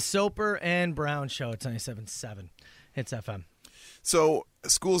Chains, Soper and Brown Show. It's 97.7 Hits FM. So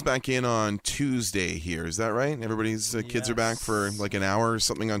school's back in on Tuesday here. Is that right? Everybody's kids are back for like an hour or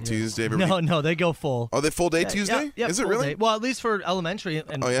something on Tuesday. No, they go full. Oh, they full day Tuesday? Yeah, is it full really? day. Well, at least for elementary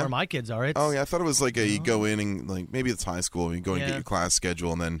and where my kids are. Oh, yeah. I thought it was like you go in and maybe it's high school. You go and get your class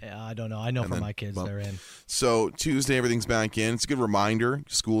schedule and then. Yeah, I don't know. I know for my kids they're in. So Tuesday, everything's back in. It's a good reminder.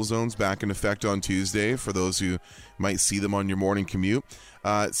 School zone's back in effect on Tuesday for those who might see them on your morning commute.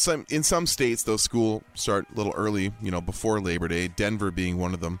 In some states, those school start a little early, before Labor Day, Denver being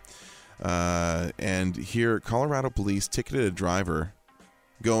one of them. And here, Colorado police ticketed a driver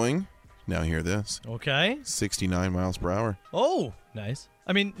going, now hear this. Okay. 69 miles per hour. Oh, nice.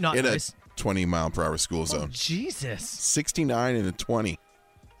 I mean, not in nice. A 20 mile per hour school zone. Jesus. 69 and a 20.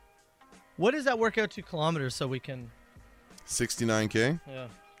 What does that work out to kilometers so we can... $69K? Yeah.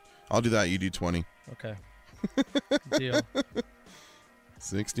 I'll do that. You do 20. Okay. Deal.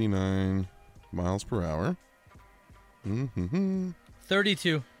 69 miles per hour.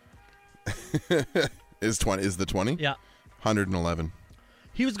 32. Is the 20? Yeah. 111.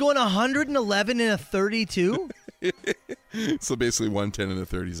 He was going 111 in a 32? So basically 110 in the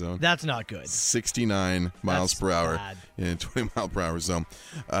 30 zone. That's not good. 69 miles That's per hour bad. in a 20 mile per hour zone.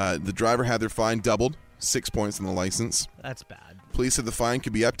 The driver had their fine doubled, 6 points in the license. That's bad. Police said the fine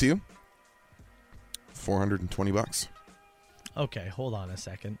could be up to $420. Okay, hold on a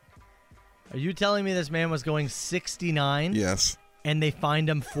second. Are you telling me this man was going 69? Yes. And they fined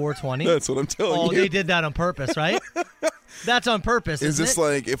him 420? That's what I'm telling you. Oh, they did that on purpose, right? That's on purpose. Is this isn't it?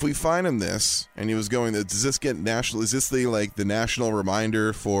 like, if we fine him this and he was going, does this get national? Is this the national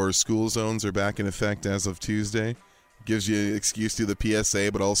reminder for school zones are back in effect as of Tuesday? Gives you an excuse to the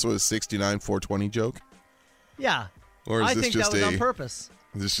PSA, but also a 69 420 joke? Yeah. Or is I this think just that was on purpose.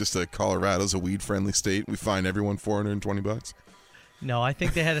 Is this just a Colorado's a weed friendly state? We fine everyone $420? No, I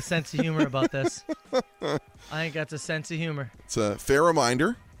think they had a sense of humor about this. I think that's a sense of humor. It's a fair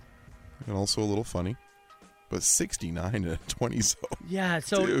reminder and also a little funny. But 69 in a 20 zone. Yeah,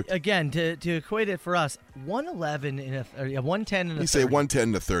 so Dude. again, to equate it for us, 111 in a 110 in a You say 30.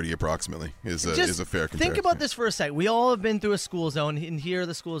 110 to 30 approximately is a fair comparison. Think about this for a sec. We all have been through a school zone, and here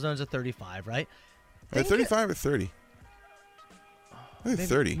the school zones are 35, right? 35 or 30? I think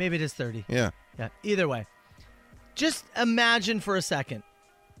 30. Maybe it is 30. Yeah. Yeah. Either way, just imagine for a second.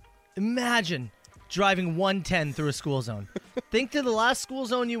 Imagine driving 110 through a school zone. Think to the last school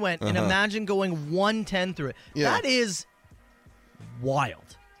zone you went, and imagine going 110 through it. Yeah. That is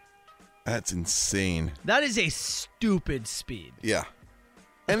wild. That's insane. That is a stupid speed. Yeah.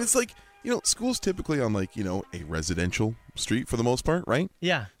 And it's like, school's typically on a residential street for the most part, right?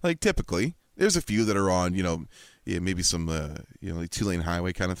 Yeah. Like typically. There's a few that are on, maybe some, like 2-lane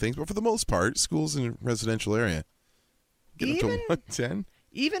highway kind of things. But for the most part, school's in a residential area. Get up to 110?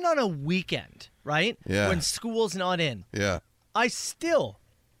 Even on a weekend, right? Yeah. When school's not in. Yeah. I still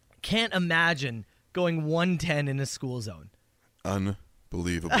can't imagine going 110 in a school zone.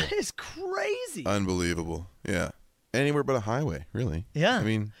 Unbelievable. That is crazy. Unbelievable. Yeah. Anywhere but a highway, really. Yeah. I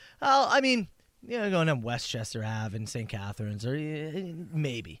mean, going on Westchester Ave and St. Catharines, or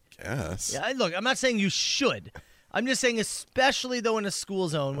maybe. Yes. Yeah, look, I'm not saying you should. I'm just saying, especially though in a school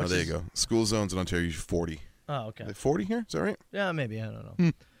zone. Which there you go. School zones in Ontario are 40. Oh, okay. Is it 40 here? Is that right? Yeah, maybe. I don't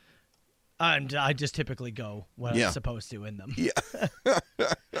know. And I just typically go when I'm supposed to in them. Yeah.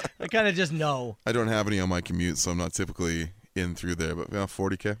 I kind of just know. I don't have any on my commute, so I'm not typically in through there. But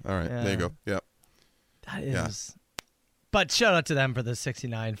 40K. All right. Yeah. There you go. Yep. That is. But shout out to them for the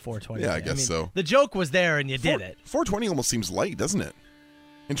 69 420. Yeah, I guess so. The joke was there, and you did it. 420 almost seems light, doesn't it?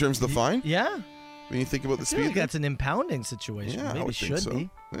 In terms of the fine? Yeah. When you think about the I feel speed. like that's an impounding situation. Yeah, I Maybe would think should so. be.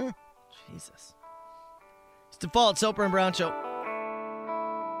 Yeah. Jesus. It's Default, Soper and Brown Show.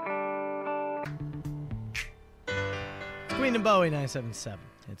 Queen and Bowie, 977.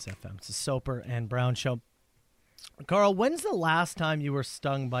 It's FM. It's the Soper and Brown Show. Carl, when's the last time you were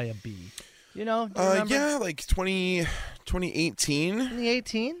stung by a bee? Do you remember? Yeah, like 2018.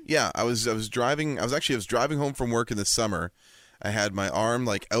 2018? Yeah, I was driving home from work in the summer. I had my arm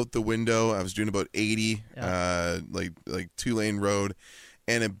out the window. I was doing about 80, like 2-lane road,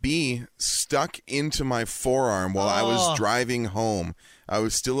 and a bee stuck into my forearm while I was driving home. I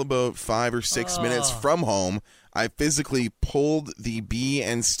was still about 5 or 6 minutes from home. I physically pulled the bee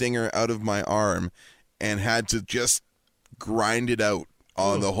and stinger out of my arm and had to just grind it out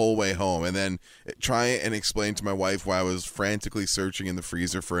on the whole way home, and then try and explain to my wife why I was frantically searching in the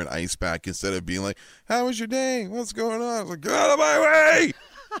freezer for an ice pack instead of being like, "How was your day? What's going on?" I was like, "Get out of my way!"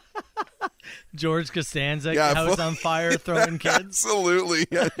 George Costanza, house on fire, throwing kids. Absolutely,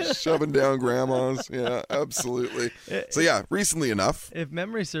 yeah, shoving down grandmas. Yeah, absolutely. So yeah, recently enough. If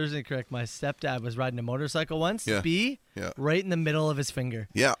memory serves me correct, my stepdad was riding a motorcycle once. Yeah. Bee, Yeah. right in the middle of his finger.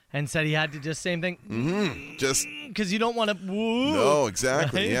 Yeah. And said he had to just same thing. Mm-hmm. Just because you don't want to. No,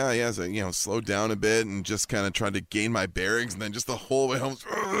 exactly. Right? Yeah. So slow down a bit and just kind of tried to gain my bearings, and then just the whole way home.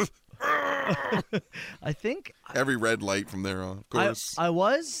 I think every red light from there on. Of course. I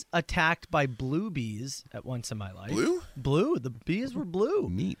was attacked by blue bees at once in my life. Blue? Blue. The bees were blue.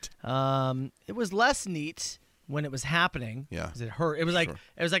 Neat. It was less neat when it was happening. Yeah. 'Cause it hurt. It was like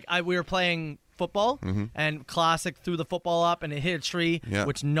we were playing football, and Classic threw the football up and it hit a tree,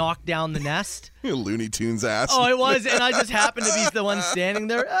 which knocked down the nest. Looney Tunes ass. Oh, it was, and I just happened to be the one standing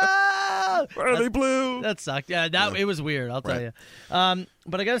there. Ah! Why are they blue? That sucked. Yeah, it was weird. I'll tell you.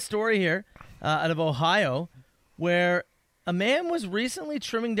 But I got a story here out of Ohio where A man was recently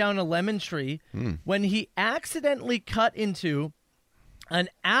trimming down a lemon tree when he accidentally cut into an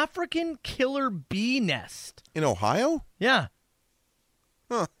African killer bee nest. In Ohio? Yeah.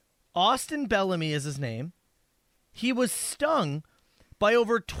 Huh. Austin Bellamy is his name. He was stung by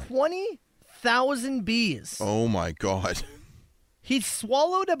over 20,000 bees. Oh, my God. He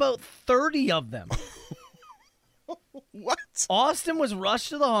swallowed about 30 of them. What? Austin was rushed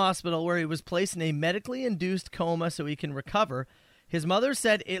to the hospital where he was placed in a medically induced coma so he can recover. His mother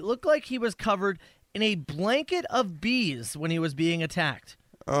said it looked like he was covered in a blanket of bees when he was being attacked.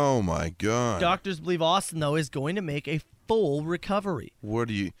 Oh, my God. Doctors believe Austin, though, is going to make a full recovery. What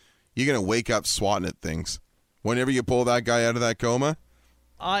are you going to wake up swatting at things? Whenever you pull that guy out of that coma,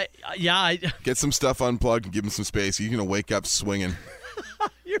 get some stuff unplugged and give him some space. You're going to wake up swinging.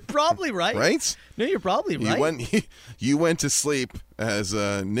 You're probably right. Right? No, you're probably right. You went to sleep as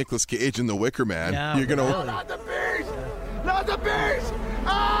Nicolas Cage in The Wicker Man. Yeah, you're gonna really. Not the bees! Not the bees!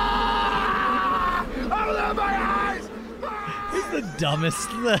 Ah! Open my eyes! This is the dumbest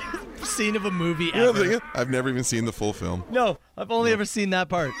scene of a movie You know ever. the thing is, I've never even seen the full film. No, I've only ever seen that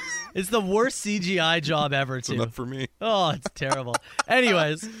part. It's the worst CGI job ever, It's too. enough for me. Oh, it's terrible.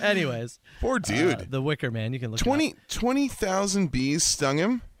 Anyways. Poor dude. The Wicker Man, you can look 20,000 bees stung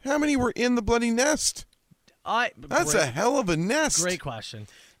him. How many were in the bloody nest? That's a hell of a nest. Great question.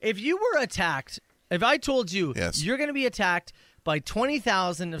 If you were attacked, if I told you you're going to be attacked by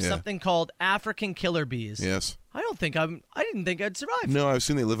 20,000 of something called African killer bees, Yes. I didn't think I'd survive. No, I've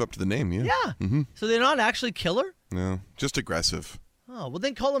seen they live up to the name, yeah. Yeah. Mm-hmm. So they're not actually killer? No, just aggressive. Oh, well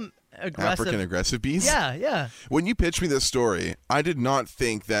then call them aggressive. African aggressive bees? Yeah, yeah. When you pitched me this story, I did not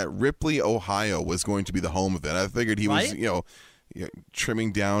think that Ripley, Ohio was going to be the home of it. I figured he was,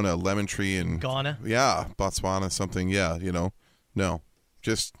 trimming down a lemon tree in Ghana. Yeah, Botswana, something. Yeah, no,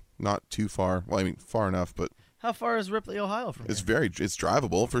 just not too far. Well, I mean, far enough, but How far is Ripley, Ohio from here? it's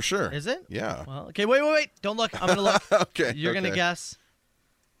drivable for sure. Is it? Yeah. Well, okay, wait. Don't look. I'm going to look. Okay. You're going to okay. guess.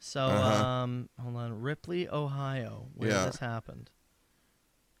 So, Uh-huh. hold on. Ripley, Ohio, where Yeah. this happened.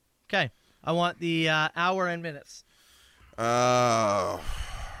 Okay. I want the hour and minutes.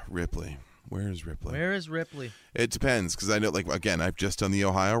 Ripley. Where is Ripley? Where is Ripley? It depends, because I know, like, again, I've just done the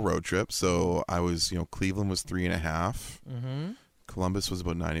Ohio road trip, so I was, Cleveland was 3.5. Mm-hmm. Columbus was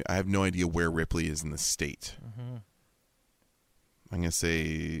about 90. I have no idea where Ripley is in the state. Mm-hmm. I'm gonna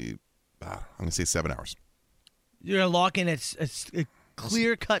say 7 hours. You're going to lock in a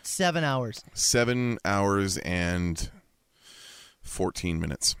clear-cut 7 hours. 7 hours and 14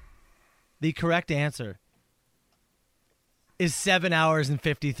 minutes. The correct answer is 7 hours and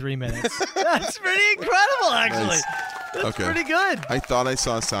 53 minutes. That's pretty incredible, actually. Nice. That's Okay. pretty good. I thought I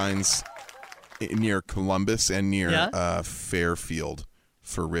saw signs near Columbus and near Yeah? Fairfield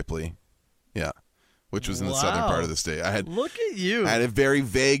for Ripley. Yeah. Which was in the southern Wow. part of the state. Look at you. I had a very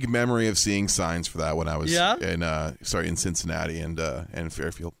vague memory of seeing signs for that when I was Yeah? in Cincinnati and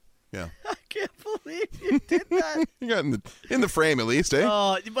Fairfield. Yeah. I can't believe you did that. You got in the frame at least, eh?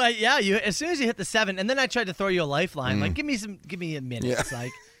 Oh, but yeah, as soon as you hit the 7, and then I tried to throw you a lifeline. Like, give me a minute. Yeah. It's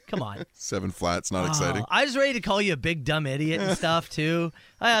like, come on. 7 flats, not Oh, exciting. I was ready to call you a big dumb idiot and stuff too.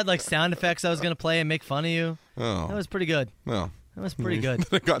 I had like sound effects I was gonna play and make fun of you. Oh. That was pretty good. No. That was pretty good.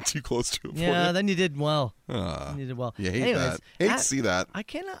 I got too close to it. Yeah, for you. then you did well. Ah, You did well. you hate Anyways, that. Hate to see that. I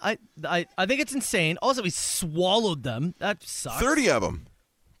cannot. I think it's insane. Also, we swallowed them. That sucks. 30 of them.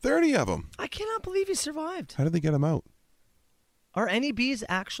 30 of them. I cannot believe he survived. How did they get him out? Are any bees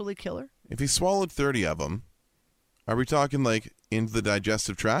actually killer? If he swallowed 30 of them, are we talking like into the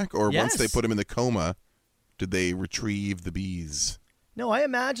digestive tract? Or once they Yes. put him in the coma, did they retrieve the bees? No, I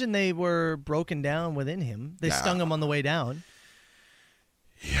imagine they were broken down within him. They stung him on the way down.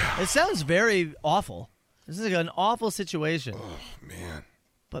 Yeah. It sounds very awful. This is like an awful situation. Oh, man.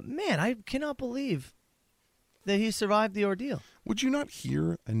 But, man, I cannot believe that he survived the ordeal. Would you not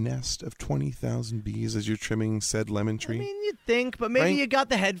hear a nest of 20,000 bees as you're trimming said lemon tree? I mean, you'd think, but maybe Right? you got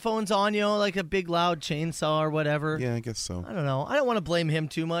the headphones on, like a big loud chainsaw or whatever. Yeah, I guess so. I don't know. I don't want to blame him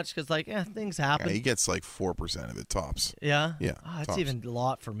too much because, things happen. Yeah, he gets like 4% of it tops. Yeah? Yeah, Oh, that's tops. even a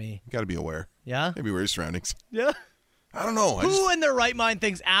lot for me. You got to be aware. Yeah? Maybe aware of your surroundings. Yeah? I don't know. Who in their right mind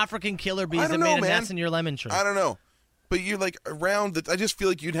thinks African killer bees I have don't made know, a man. nest in your lemon tree? I don't know. But you're like around I just feel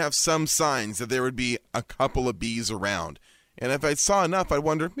like you'd have some signs that there would be a couple of bees around. And if I saw enough, I'd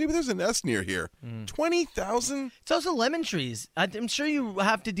wonder, maybe there's a nest near here. 20,000? It's also lemon trees. I'm sure you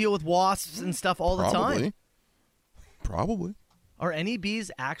have to deal with wasps and stuff all the time. Probably. Are any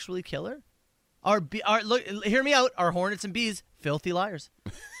bees actually killer? Look, hear me out. Are hornets and bees filthy liars?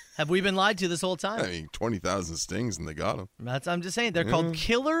 Have we been lied to this whole time? I mean, 20,000 stings and they got them. I'm just saying. They're called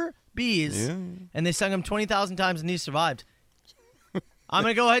killer bees, and they stung him 20,000 times and he survived. I'm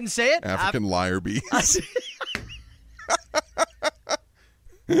going to go ahead and say it. African liar bees.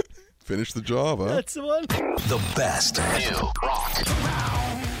 Finish the job, huh? That's the one. The best. New rock.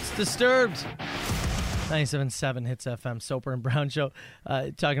 It's Disturbed. 97.7 Hits FM, Soper and Brown Show.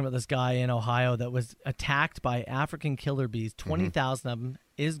 Talking about this guy in Ohio that was attacked by African killer bees. 20,000 of them,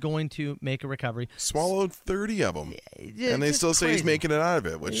 is going to make a recovery. Swallowed 30 of them. And they just still say he's crazy. making it out of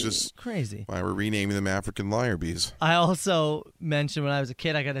it, which is crazy. why we're renaming them African liar bees. I also mentioned when I was a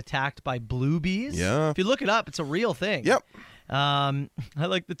kid, I got attacked by blue bees. Yeah. If you look it up, it's a real thing. Yep. I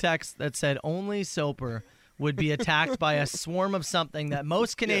like the text that said, only Soper would be attacked by a swarm of something that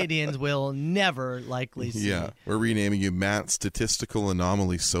most Canadians will never likely see. Yeah. We're renaming you Matt Statistical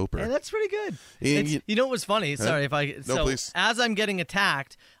Anomaly Soper. Yeah, that's pretty good. And You know what was funny? Huh? Sorry if I. No, so please. as I'm getting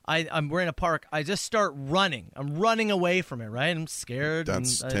attacked, we're in a park. I just start running. I'm running away from it. Right? I'm scared. That and,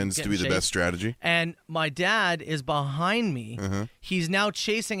 tends to getting be the chased. best strategy. And my dad is behind me. Uh-huh. He's now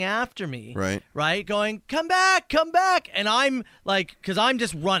chasing after me. Right. Right? Going, come back. And I'm like, because I'm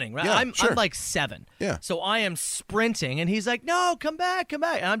just running. Right? Yeah, I'm sure. like 7. Yeah. So I am sprinting, and he's like, no, come back. And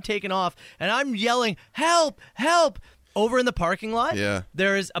I'm taking off, and I'm yelling, help. Over in the parking lot, Yeah.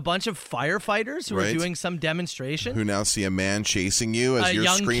 there's a bunch of firefighters who are Right. doing some demonstration. Who now see a man chasing you as A you're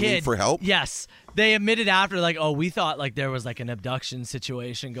young screaming kid. for help? Yes. They admitted after, like, oh, we thought like there was like an abduction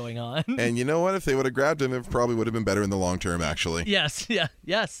situation going on. And you know what? If they would have grabbed him, it probably would have been better in the long term, actually. Yes.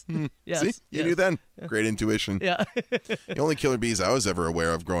 Yes. See? You knew then. Great intuition. Yeah. The only killer bees I was ever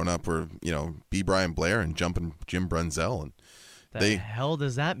aware of growing up were, B. Brian Blair and Jumpin' Jim Brunzell. And The hell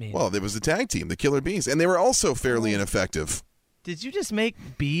does that mean? Well, there was a tag team, the Killer Bees, and they were also fairly ineffective. Did you just make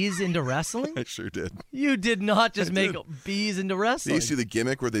bees into wrestling? I sure did. You did not just make bees into They wrestling. used to do the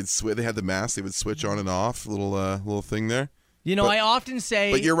gimmick where they had the mask, they would switch on and off, little thing there. I often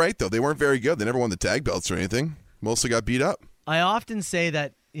say... But you're right, though. They weren't very good. They never won the tag belts or anything. Mostly got beat up. I often say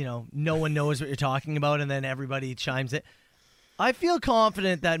that, no one knows what you're talking about, and then everybody chimes in. I feel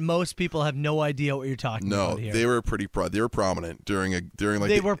confident that most people have no idea what you're talking about here. They were they were prominent during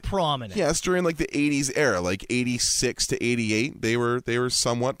They were prominent. Yes, during like the 80s era, like 86 to 88, they were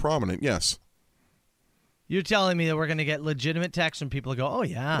somewhat prominent. Yes. You're telling me that we're going to get legitimate texts from people who go, "Oh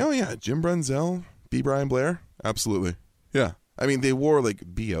yeah. Oh yeah, Jim Brunzell, B. Brian Blair? Absolutely. Yeah. I mean, they wore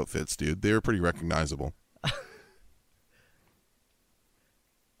like bee outfits, dude. They were pretty recognizable.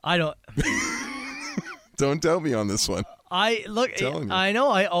 I don't Don't doubt me on this one. I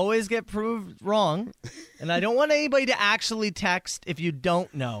know I always get proved wrong, and I don't want anybody to actually text if you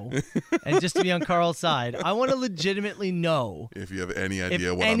don't know, and just to be on Carl's side. I want to legitimately know if you have any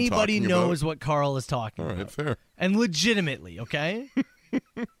idea if what anybody I'm talking about. knows what Carl is talking about. All right, fair. And legitimately, okay?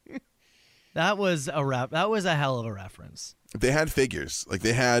 That was a hell of a reference. They had figures. Like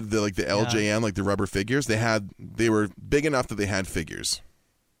they had the LJN, like the rubber figures. They were big enough that they had figures.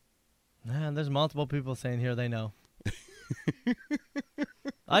 Man, there's multiple people saying here they know.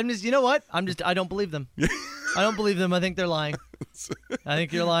 I'm just, you know what? I don't believe them. I don't believe them. I think they're lying. I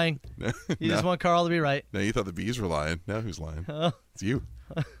think you're lying. You just want Carl to be right. No, you thought the bees were lying. Now who's lying? It's you.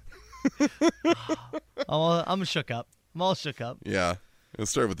 I'm shook up. I'm all shook up. Yeah.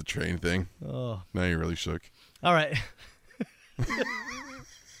 Let's start with the train thing. Oh. Now you're really shook. All right.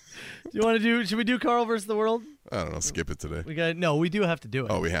 Should we do Carl versus the world? I don't know. Skip it today. We do have to do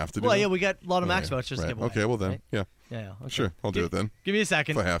it. Oh, we have to do it? Well, yeah, we got a lot of Max Okay, vouchers to right. give away. Okay, well then, right? yeah. Yeah. Okay. Sure, I'll do it then. Give me a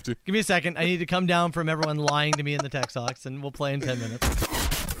second. If I have to. Give me a second. I need to come down from everyone lying to me in the text box, and we'll play in 10 minutes.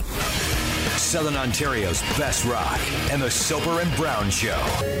 Southern Ontario's best rock and the Soper and Brown Show.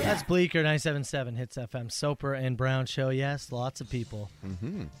 That's Bleecker 97.7 Hits FM. Soper and Brown Show. Yes, lots of people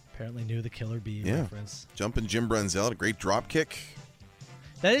apparently knew the Killer Bee reference. Jumpin' Jim Brunzell, a great drop kick.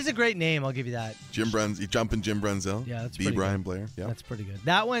 That is a great name. I'll give you that. Jumpin' Jim Brunzell. Yeah, that's B. pretty Brian good. Blair. Yeah, that's pretty good.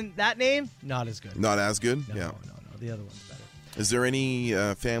 That name, not as good. Not as good. No, yeah. No. The other one's better. Is there any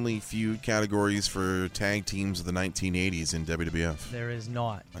Family Feud categories for tag teams of the 1980s in WWF? There is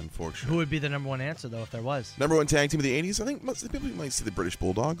not. Unfortunately. Who would be the number one answer, though, if there was? Number one tag team of the 80s? I think most people might say the British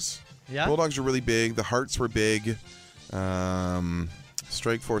Bulldogs. Yeah? Bulldogs are really big. The Hearts were big.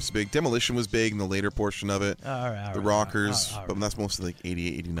 Strike Force was big. Demolition was big in the later portion of it. The Rockers, but that's mostly like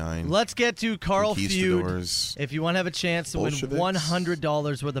 88, 89. Let's get to Carl Feud. Conquistadors. If you want to have a chance to win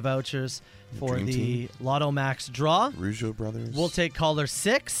 $100 worth of vouchers for Dream the Team. Lotto Max draw. Rougeau Brothers. We'll take caller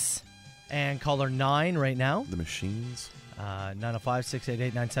 6 and caller 9 right now. The Machines.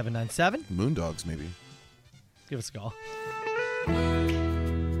 905-688-9797. Moondogs, maybe. Give us a call.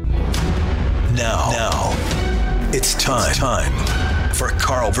 Now, it's time for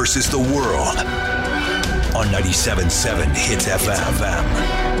Carl versus the world on 97.7 Hits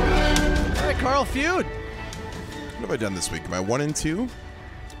FM. All right, Carl Feud. What have I done this week? Am I 1-2?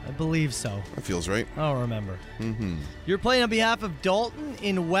 I believe so. That feels right. I don't remember. Mm-hmm. You're playing on behalf of Dalton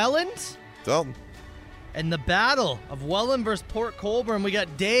in Welland. Dalton. And the battle of Welland versus Port Colborne. We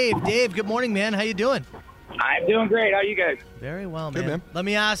got Dave. Dave, good morning, man. How you doing? I'm doing great. How you guys? Very well, Good, man. Let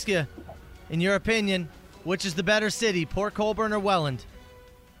me ask you, in your opinion, which is the better city, Port Colborne or Welland?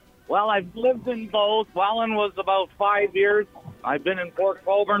 Well, I've lived in both. Welland was about 5 years. I've been in Port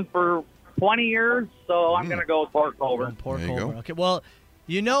Colborne for 20 years, so I'm going to go with Port Colborne. Port Colborne. Okay, well,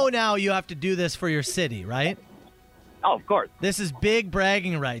 you know now you have to do this for your city, right? Oh, of course. This is big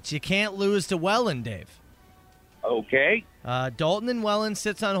bragging rights. You can't lose to Welland, Dave. Okay. Dalton and Welland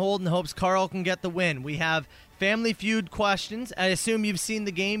sits on hold and hopes Carl can get the win. We have Family Feud questions. I assume you've seen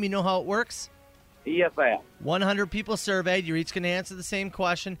the game. You know how it works? Yes, I have. 100 people surveyed. You're each going to answer the same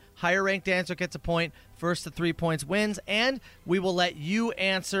question. Higher ranked answer gets a point. First to 3 points wins. And we will let you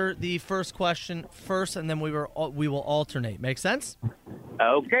answer the first question first, and then we will alternate. Make sense?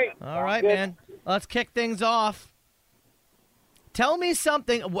 Okay. All right, man. Let's kick things off. Tell me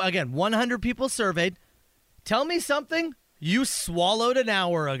something. Again, 100 people surveyed. Tell me something you swallowed an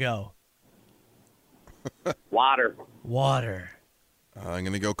hour ago. Water. Water. I'm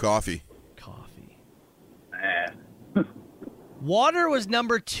going to go coffee. Water was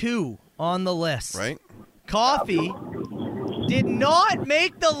number 2 on the list. Right. Coffee did not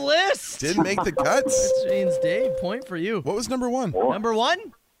make the list. Didn't make the cuts. That means, Dave, point for you. What was number 1? Number 1?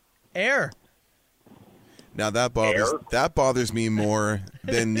 Air. Now that bothers me more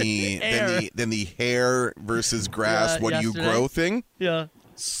than the hair versus grass. What do you grow thing? Yeah.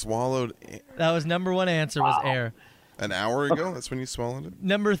 Swallowed. That was number 1 answer was air. An hour ago? That's when you swallowed it?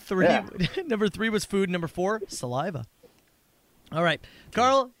 Number 3 number 3 was food. Number 4, saliva. All right.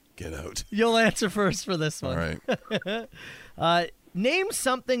 Carl. Get out. You'll answer first for this one. All right. Name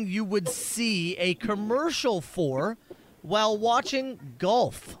something you would see a commercial for while watching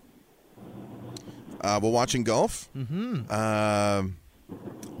golf. While watching golf? Mm-hmm.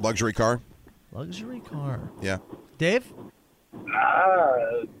 Luxury car. Luxury car. Yeah. Dave?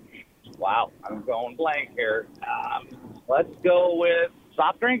 Wow, I'm going blank here. Let's go with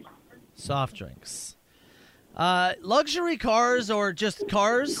soft drinks. Soft drinks. Luxury cars or just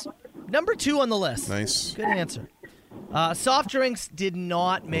cars? Number 2 on the list. Nice. Good answer. Soft drinks did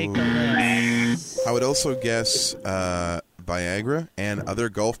not make the list. I would also guess Viagra and other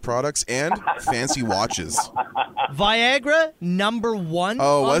golf products and fancy watches. Viagra, number 1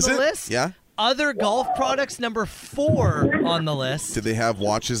 Oh, on was the it? list. Yeah. Other golf products, number 4 on the list. Did they have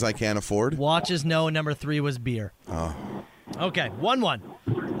watches I can't afford? Watches, no. Number 3 was beer. Oh. Okay,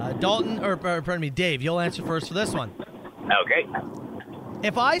 1-1. Dalton, or pardon me, Dave, you'll answer first for this one. Okay.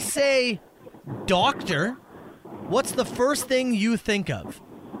 If I say doctor, what's the first thing you think of?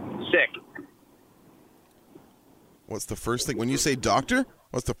 Sick. What's the first thing? When you say doctor,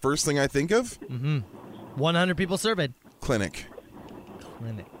 what's the first thing I think of? Mm-hmm. 100 people surveyed. Clinic.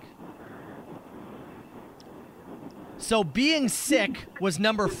 So being sick was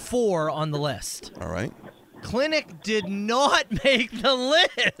number 4 on the list. All right. Clinic did not make the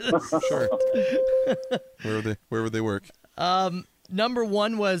list. Sure. Where would they work? Number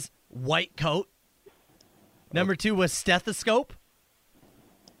 1 was white coat. Number 2 was stethoscope.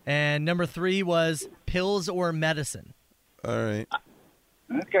 And number 3 was pills or medicine. All right.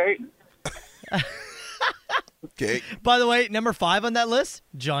 Okay. Okay. By the way, number 5 on that list,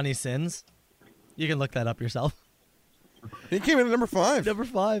 Johnny Sins. You can look that up yourself. He came in at number 5. Number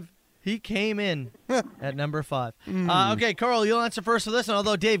 5. He came in at number 5. Okay, Carl, you'll answer first for this one.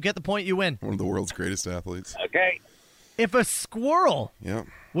 Although, Dave, get the point, you win. One of the world's greatest athletes. Okay. If a squirrel Yeah.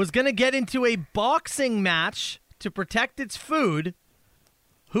 was going to get into a boxing match to protect its food,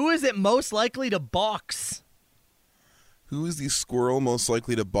 who is it most likely to box? Who is the squirrel most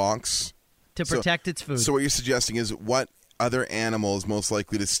likely to box? To protect its food. So what you're suggesting is what other animal is most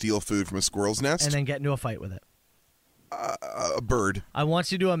likely to steal food from a squirrel's nest? And then get into a fight with it. A bird. I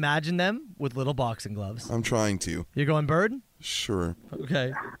want you to imagine them with little boxing gloves. I'm trying to. You're going bird? Sure.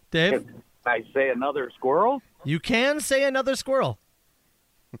 Okay. Dave? Can I say another squirrel? You can say another squirrel.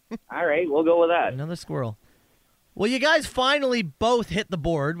 All right, we'll go with that. Another squirrel. Well, you guys finally both hit the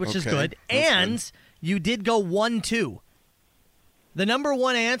board, which is good. And you did go 1-2. The number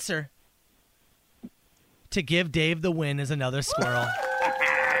 1 answer to give Dave the win is another squirrel.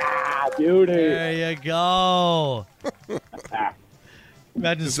 Beauty. There you go.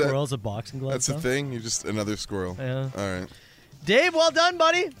 Imagine squirrels with boxing gloves. That's the thing? You're just another squirrel. Yeah. All right. Dave, well done,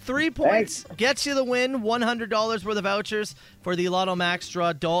 buddy. 3 points. Gets you the win. $100 worth of vouchers for the Lotto Max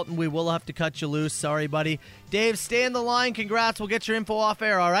draw. Dalton, we will have to cut you loose. Sorry, buddy. Dave, stay in the line. Congrats. We'll get your info off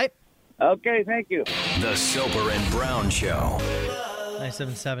air, all right? Okay, thank you. The Soper and Brown Show.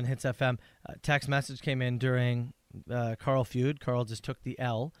 977 Hits FM. Text message came in during Carl feud. Carl just took the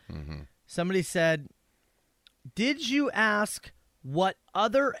L. Mm-hmm. Somebody said, did you ask what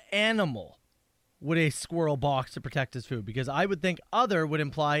other animal would a squirrel box to protect his food? Because I would think other would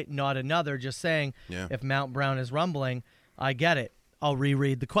imply not another, just saying if Mount Brown is rumbling, I get it. I'll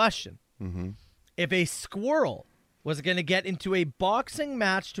reread the question. Mm-hmm. If a squirrel was going to get into a boxing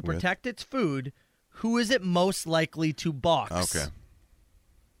match to protect its food, who is it most likely to box? Okay.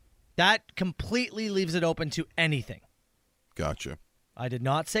 That completely leaves it open to anything. Gotcha. I did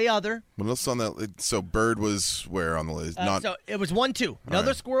not say other. What else on that? So bird was where on the list? So it was 1-2.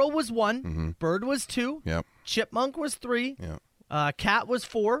 Another squirrel was 1. Mm-hmm. Bird was 2. Yep. Chipmunk was 3. Yep. Cat was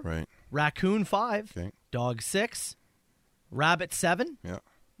 4. Right. Raccoon 5. Okay. Dog 6. Rabbit 7. Yeah.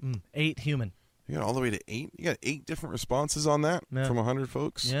 8 human. You got all the way to 8? You got 8 different responses on that from 100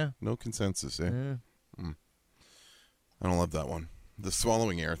 folks? Yeah. No consensus, eh? Yeah. I don't love that one. The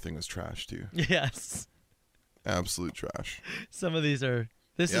swallowing air thing was trash, too. Yes. Absolute trash. Some of these are...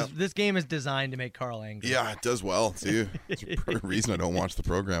 This game is designed to make Carl angry. Yeah, it does well, too. It's a reason I don't watch the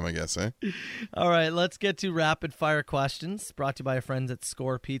program, I guess, eh? All right, let's get to rapid fire questions brought to you by our friends at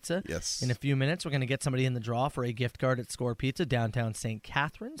Score Pizza. Yes. In a few minutes, we're going to get somebody in the draw for a gift card at Score Pizza, downtown St.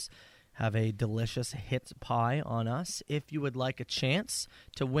 Catharines. Have a delicious hit pie on us. If you would like a chance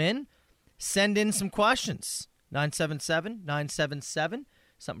to win, send in some questions. 977-977.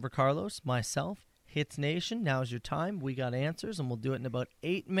 Something for Carlos, myself, Hits Nation. Now's your time. We got answers, and we'll do it in about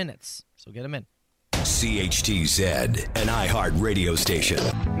 8 minutes. So get them in. CHTZ, an iHeart radio station.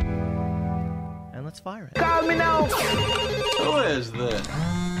 And let's fire it. Call me now. Who is this?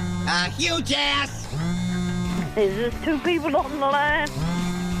 Huge ass. Is this 2 people on the line?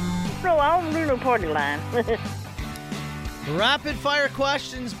 No, I don't do no party line. Rapid fire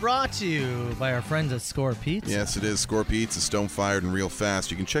questions brought to you by our friends at Score Pizza. Yes, it is. Score Pizza, stone-fired and real fast.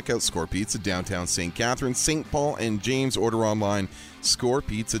 You can check out Score Pizza, downtown St. Catharines, St. Paul, and James. Order online,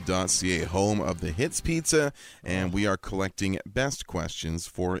 scorepizza.ca, home of the Hits Pizza. And we are collecting best questions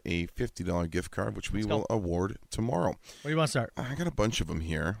for a $50 gift card, which we will award tomorrow. Where do you want to start? I got a bunch of them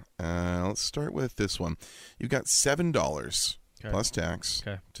here. Let's start with this one. You've got $7 plus tax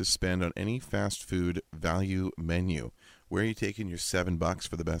to spend on any fast food value menu. Where are you taking your $7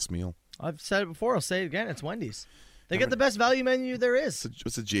 for the best meal? I've said it before. I'll say it again. It's Wendy's. They get the best value menu there is.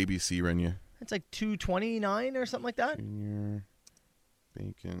 What's a JBC menu? It's like $2.29 or something like that. Junior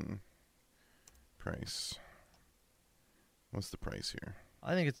bacon price. What's the price here?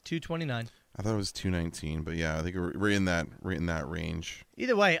 I think it's $2.29. I thought it was $2.19, but yeah, I think we're in that range.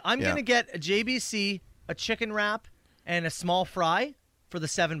 Either way, I'm gonna get a JBC, a chicken wrap, and a small fry for the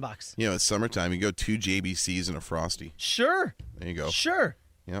 $7. You know, it's summertime. You go 2 JBCs and a Frosty. Sure. There you go. Sure.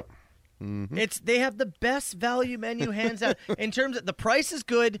 Yep. Mm-hmm. They have the best value menu hands out in terms of the price is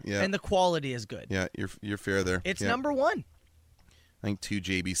good and the quality is good. Yeah, you're fair there. It's number one. I think 2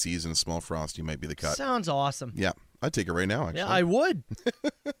 JBCs and a small Frosty might be the cut. Sounds awesome. Yeah, I'd take it right now, actually. Yeah, I would.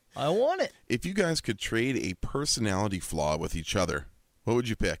 I want it. If you guys could trade a personality flaw with each other, what would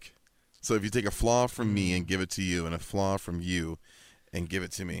you pick? So if you take a flaw from me and give it to you and a flaw from you and give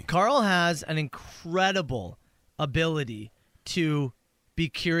it to me. Carl has an incredible ability to be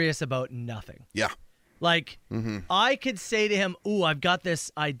curious about nothing. Yeah. Like, I could say to him, ooh, I've got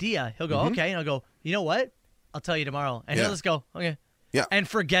this idea. He'll go, okay. And I'll go, you know what? I'll tell you tomorrow. And he'll just go, okay. Yeah. And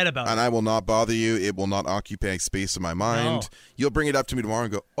forget about it. And I will not bother you. It will not occupy space in my mind. No. You'll bring it up to me tomorrow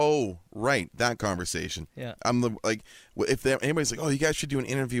and go, oh, right, that conversation. Yeah. I'm if anybody's like, oh, you guys should do an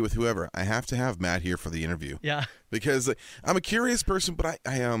interview with whoever, I have to have Matt here for the interview. Yeah. Because I'm a curious person, but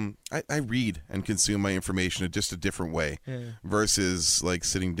I read and consume my information in just a different way versus like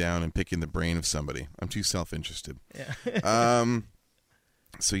sitting down and picking the brain of somebody. I'm too self-interested. Yeah.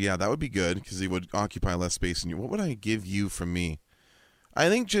 So yeah, that would be good because it would occupy less space in you. What would I give you from me? I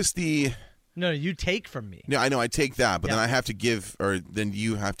think just the... No, you take from me. No, I know, I take that, but then I have to give, or then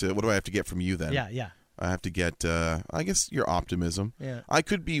you have to... What do I have to get from you then? Yeah. I have to get, I guess, your optimism. Yeah. I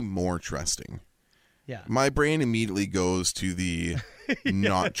could be more trusting. Yeah. My brain immediately goes to the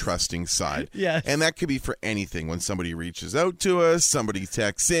not trusting side. Yes. And that could be for anything. When somebody reaches out to us, somebody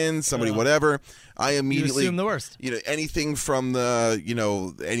texts in, somebody whatever, I immediately... You assume the worst. You know, anything from the,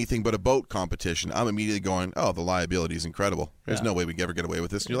 anything but a boat competition, I'm immediately going, oh, the liability is incredible. There's no way we could ever get away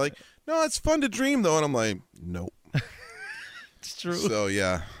with this. And you're like, no, it's fun to dream, though. And I'm like, nope. It's true. So,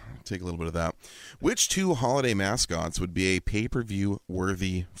 yeah, take a little bit of that. Which 2 holiday mascots would be a pay-per-view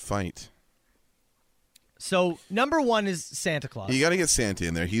worthy fight? So number one is Santa Claus. You got to get Santa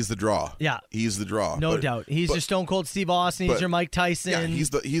in there. He's the draw. Yeah. He's the draw. No doubt. He's your Stone Cold Steve Austin. He's your Mike Tyson. Yeah, he's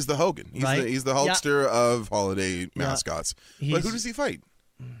the Hogan. He's the Hulkster of holiday mascots. But who does he fight?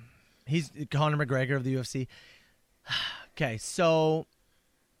 He's Conor McGregor of the UFC. Okay, so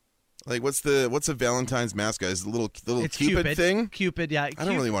like what's a Valentine's mascot? Is it the little Cupid thing? Cupid, yeah. I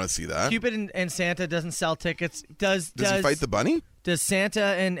don't really want to see that. Cupid and Santa doesn't sell tickets. Does he fight the bunny? Does Santa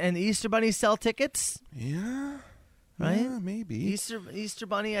and the Easter Bunny sell tickets? Yeah. Right? Yeah, maybe. Easter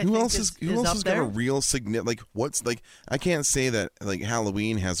Bunny, I who think else is who else up has there? got a real significant I can't say that like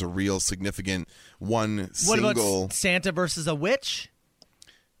Halloween has a real significant What about Santa versus a witch?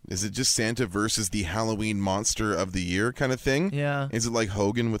 Is it just Santa versus the Halloween monster of the year kind of thing? Yeah. Is it like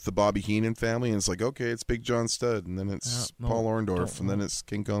Hogan with the Bobby Heenan family? And it's like, okay, it's Big John Studd, and then it's Paul Orndorff, and then it's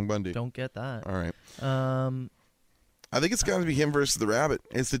King Kong Bundy. Don't get that. All right. I think it's got to be him versus the rabbit.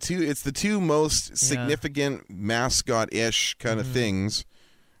 It's the two most significant mascot-ish kind of things,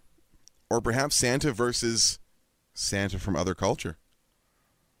 or perhaps Santa versus Santa from other culture.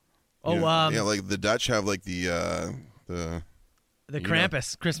 Like the Dutch have like the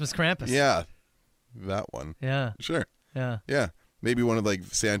Krampus, Christmas Krampus. Yeah, that one. Yeah, sure. Yeah. Maybe one of like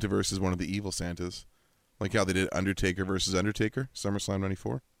Santa versus one of the evil Santas, like how they did Undertaker versus Undertaker, SummerSlam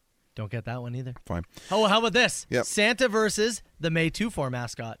 '94. Don't get that one either. Fine. Oh, how about this? Yep. Santa versus the May 2-4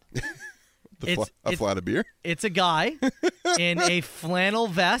 mascot. A flat of beer? It's a guy in a flannel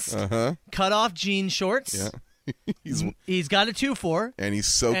vest, cut off jean shorts. Yeah. He's got a 2-4. And he's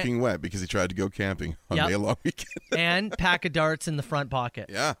soaking wet because he tried to go camping on May long weekend. And pack of darts in the front pocket.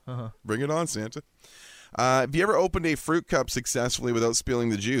 Yeah. Bring it on, Santa. Have you ever opened a fruit cup successfully without spilling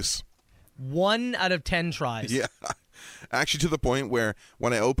the juice? 1 out of 10 tries. Yeah. Actually, to the point where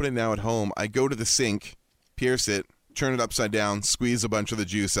when I open it now at home, I go to the sink, pierce it, turn it upside down, squeeze a bunch of the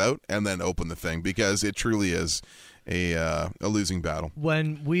juice out, and then open the thing because it truly is a losing battle.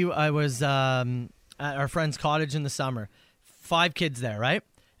 When I was at our friend's cottage in the summer, 5 kids there, right?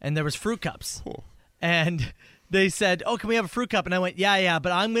 And there was fruit cups. Cool. And they said, "Oh, can we have a fruit cup?" And I went, yeah,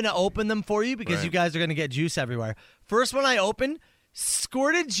 but I'm going to open them for you because you guys are going to get juice everywhere. First one I opened,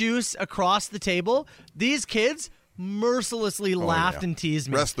 squirted juice across the table. These kids mercilessly laughed and teased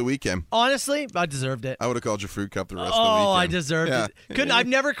me. Rest of the weekend. Honestly, I deserved it. I would have called your fruit cup the rest of the weekend. Oh, I deserved it. I've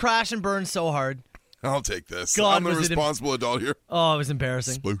never crashed and burned so hard. I'll take this. God, I'm the responsible adult here. Oh, it was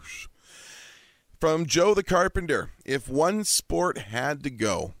embarrassing. Sploosh. From Joe the Carpenter, if one sport had to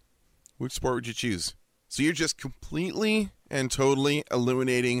go, which sport would you choose? So you're just completely and totally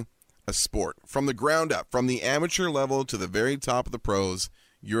eliminating a sport. From the ground up, from the amateur level to the very top of the pros,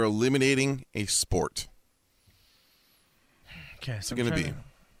 you're eliminating a sport. Okay, so going to be?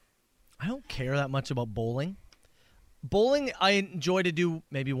 I don't care that much about bowling. Bowling, I enjoy to do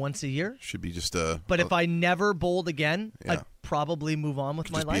maybe once a year. Should be just But if I never bowled again, I'd probably move on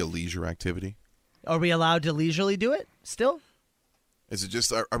with my life. Just be a leisure activity. Are we allowed to leisurely do it still? Is it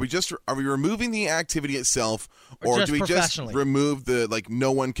just are we removing the activity itself, or do we just remove the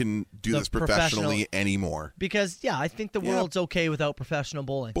no one can do this professionally anymore? Because I think the world's okay without professional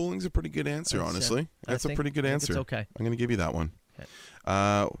bowling. Bowling's a pretty good answer, honestly. That's a pretty good answer. It's okay. I'm going to give you that one.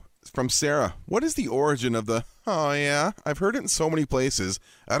 Okay. From Sarah, what is the origin of the? Oh yeah, I've heard it in so many places.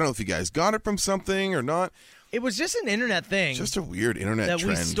 I don't know if you guys got it from something or not. It was just an internet thing. Just a weird internet that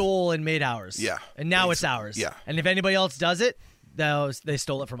trend. we stole and made ours. Yeah. And now it's ours. Yeah. And if anybody else does it, they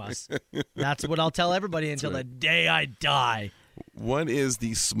stole it from us. That's what I'll tell everybody until the day I die. What is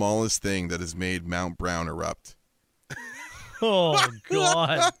the smallest thing that has made Mount Brown erupt? Oh,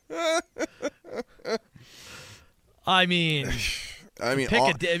 God. I mean, every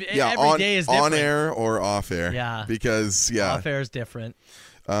day is different. On air or off air. Yeah. Because, off air is different.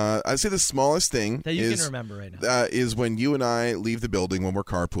 I'd say the smallest thing that you can remember right now is when you and I leave the building when we're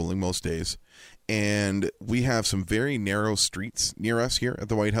carpooling most days, and we have some very narrow streets near us here at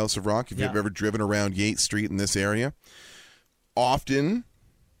the White House of Rock. If you've ever driven around Yates Street in this area, often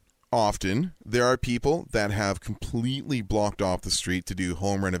there are people that have completely blocked off the street to do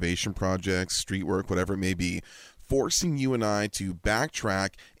home renovation projects, street work, whatever it may be, forcing you and I to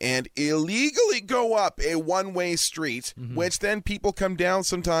backtrack and illegally go up a one-way street, which then people come down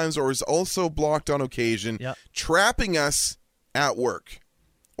sometimes or is also blocked on occasion, trapping us at work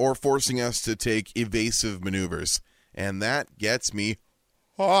or forcing us to take evasive maneuvers. And that gets me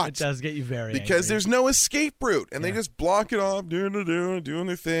hot. It does get you very because angry. There's no escape route, and they just block it off, doing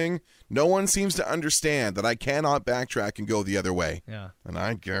their thing. No one seems to understand that I cannot backtrack and go the other way. Yeah. And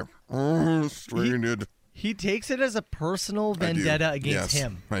I get frustrated. He takes it as a personal vendetta against Yes,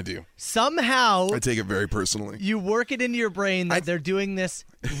 him. I do. Somehow, I take it very personally. you work it into your brain that they're doing this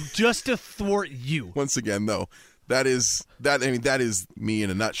just to thwart you. Once again, though, that is me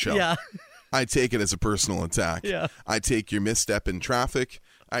in a nutshell. Yeah. I take it as a personal attack. Yeah. I take your misstep in traffic.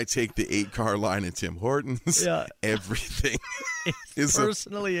 I take the 8-car line at Tim Hortons. Yeah. Everything It's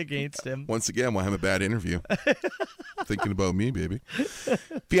personally against him. Once again, we'll have a bad interview. Thinking about me, baby.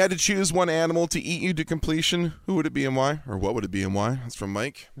 If you had to choose one animal to eat you to completion, who would it be and why? Or what would it be and why? That's from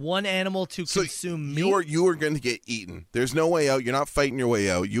Mike. One animal to consume meat. You are going to get eaten. There's no way out. You're not fighting your way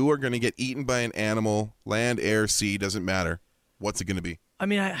out. You are going to get eaten by an animal. Land, air, sea, doesn't matter. What's it going to be? I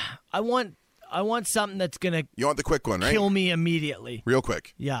mean, I want something that's gonna. You want the quick one, right? Kill me immediately. Real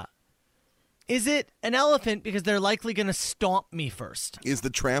quick. Yeah. Is it an elephant because they're likely gonna stomp me first? Is the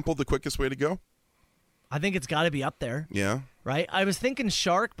trample the quickest way to go? I think it's got to be up there. Yeah. Right. I was thinking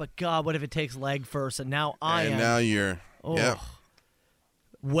shark, but God, what if it takes leg first? And now now you're. Oh. Yeah.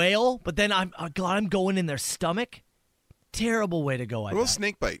 Whale, but then I'm going in their stomach. Terrible way to go. What about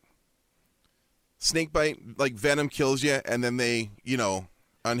snake bite? Snake bite, like venom kills you, and then they,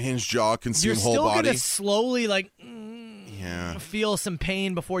 unhinged jaw, consume whole You're body. still gonna slowly feel some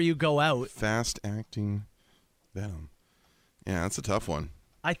pain before you go out. Fast acting venom. Yeah, that's a tough one.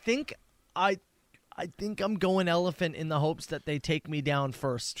 I think I'm going elephant in the hopes that they take me down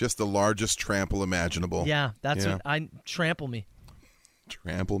first. Just the largest trample imaginable. Yeah, that's what I trample me.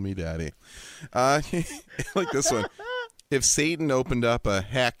 Trample me, daddy. I like this one. If Satan opened up a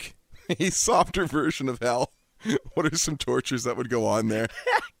softer version of hell, what are some tortures that would go on there?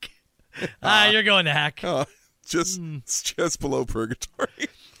 You're going to heck. It's just below purgatory.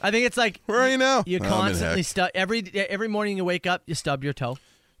 I think it's like, where are you now? You constantly every morning you wake up, you stub your toe.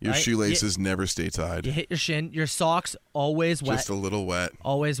 Your right? shoelaces never stay tied. You hit your shin. Your socks always wet. Just a little wet.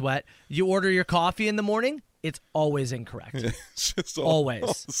 Always wet. You order your coffee in the morning, it's always incorrect. It's just always.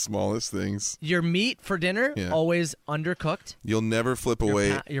 All the smallest things. Your meat for dinner, always undercooked. You'll never flip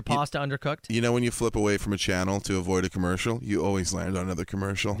away. Your pasta undercooked. You know when you flip away from a channel to avoid a commercial, you always land on another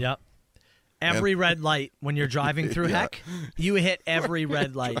commercial. Yep. Every red light when you're driving through heck, you hit every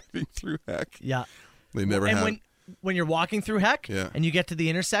red light. Driving through heck. Yeah. They never and have. When you're walking through heck and you get to the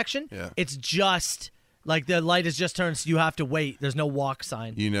intersection, it's just like the light has just turned, so you have to wait. There's no walk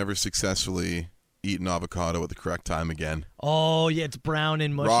sign. You never successfully eat an avocado at the correct time again. Oh, yeah, it's brown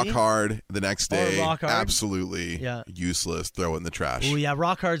and mushy. Rock hard the next day. Rock hard. Absolutely useless. Throw it in the trash. Oh, yeah,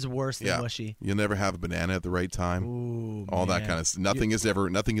 rock hard's worse than mushy. You'll never have a banana at the right time. Ooh, all that kind of stuff. Nothing is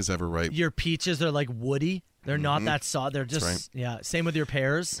ever ripe. Your peaches are like woody. They're not that soft. They're just, same with your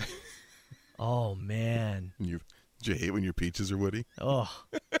pears. Oh, man. Do you hate when your peaches are woody? Oh.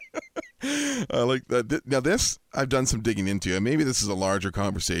 I like that. Now this, I've done some digging into, and maybe this is a larger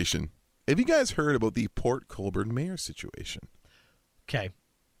conversation. Have you guys heard about the Port Colborne mayor situation? Okay.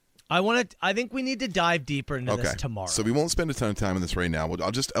 I think we need to dive deeper into this tomorrow. So we won't spend a ton of time on this right now.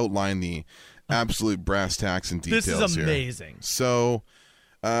 I'll just outline the absolute brass tacks and details here. This is amazing. So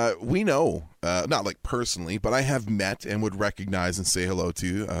we know, not like personally, but I have met and would recognize and say hello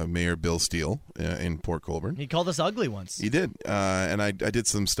to Mayor Bill Steele in Port Colborne. He called us ugly once. He did, and I did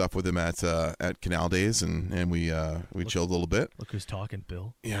some stuff with him at Canal Days, and we chilled a little bit. Look who's talking,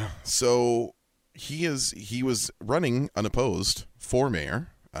 Bill. Yeah. So he was running unopposed for mayor.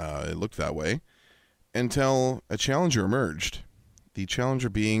 It looked that way until a challenger emerged. The challenger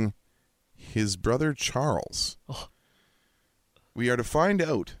being his brother Charles. Oh. We are to find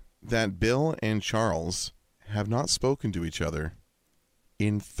out that Bill and Charles have not spoken to each other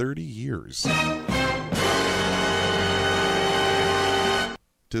in 30 years.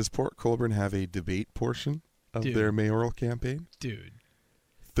 Does Port Colborne have a debate portion of their mayoral campaign? Dude.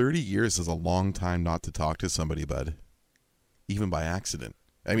 30 years is a long time not to talk to somebody, bud. Even by accident.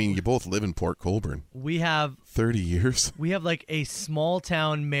 I mean, you both live in Port Colborne. We have 30 years. We have like a small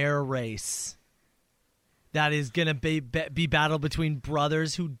town mayor race that is going to be battle between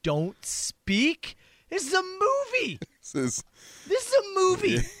brothers who don't speak. This is a movie. This is a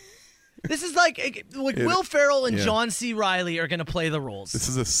movie. This is like Will Ferrell and John C. Reilly are going to play the roles. This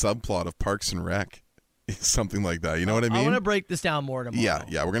is a subplot of Parks and Rec. Something like that. You know what I mean? I want to break this down more tomorrow.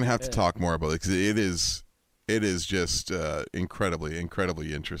 Yeah. We're going to have to talk more about it because it is just incredibly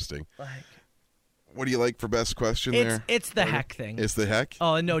interesting. What do you like for best question there? It's the heck thing. It's the heck?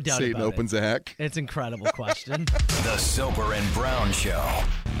 Oh, no doubt Satan about it. opens a heck? It's an incredible question. The Soper and Brown Show.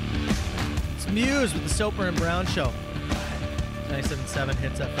 It's Muse with the Soper and Brown Show. 97.7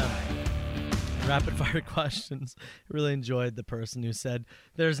 Hits FM. Rapid fire questions. Really enjoyed the person who said,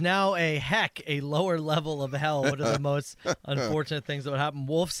 there's now a lower level of hell. What are the most unfortunate things that would happen?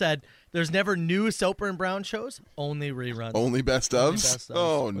 Wolf said, there's never new Soper and Brown shows, only reruns. Only best ofs?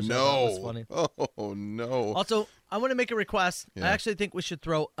 Oh, which I thought no. was funny. Oh, no. Also, I want to make a request. Yeah. I actually think we should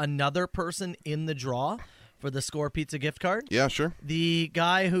throw another person in the draw for the Score Pizza gift card. Yeah, sure. The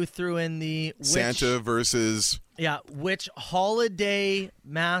guy who threw in the Santa versus... Yeah, which holiday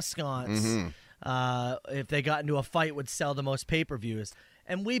mascots, if they got into a fight, would sell the most pay-per-views.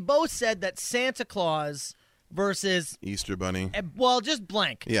 And we both said that Santa Claus versus... Easter Bunny. Well, just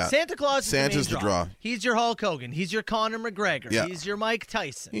blank. Yeah. Santa Claus is Santa's the main the draw. He's your Hulk Hogan. He's your Conor McGregor. Yeah. He's your Mike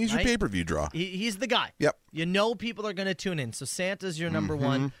Tyson. He's your right? pay-per-view draw. He's the guy. Yep. You know people are going to tune in. So Santa's your number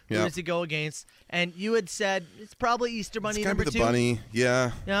one. Who Yep. does he go against? And you had said it's probably Easter Bunny It's gotta number be the two. bunny.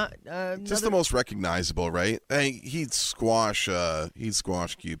 Yeah. Yeah. Just the most recognizable, right? Hey, he'd squash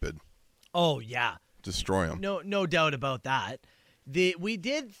Cupid. Oh, yeah. Destroy him. No doubt about that. We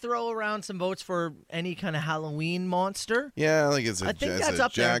did throw around some votes for any kind of Halloween monster. Yeah, like it's I a, think it's that's a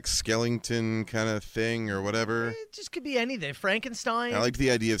up there. Jack Skellington kind of thing or whatever. It just could be anything. Frankenstein. I like the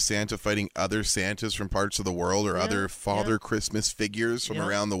idea of Santa fighting other Santas from parts of the world or other Father Christmas figures from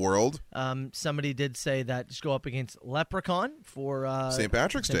around the world. Somebody did say that just go up against Leprechaun for St.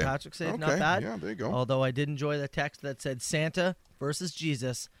 Patrick's Day. St. Patrick's Day, Okay, not bad. yeah, there you go. Although I did enjoy the text that said Santa versus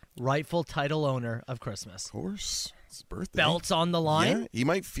Jesus, rightful title owner of Christmas. Of course. It's his birthday. Belts on the line. Yeah, he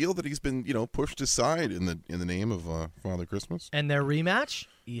might feel that he's been, pushed aside in the name of Father Christmas. And their rematch,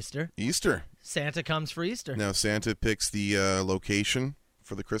 Easter. Santa comes for Easter. Now Santa picks the location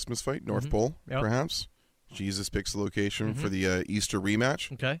for the Christmas fight, North Pole, perhaps. Jesus picks the location for the Easter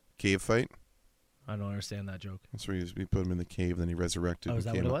rematch. Okay. Cave fight. I don't understand that joke. That's where we put him in the cave, then he resurrected. Oh, is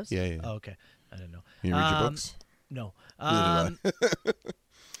that what it was? Yeah. Oh, okay. I didn't know. Can you read your books? No. Neither did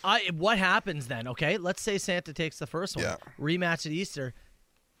I. What happens then? Okay, let's say Santa takes the first one. Yeah. Rematch at Easter.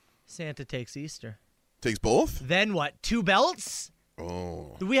 Santa takes Easter. Takes both? Then what? 2 belts?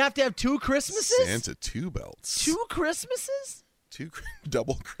 Oh. Do we have to have 2 Christmases? Santa 2 belts. 2 Christmases? 2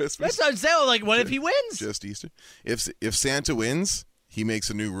 double Christmas. That's what I'm saying. Like, what if he wins? Just Easter. If Santa wins, he makes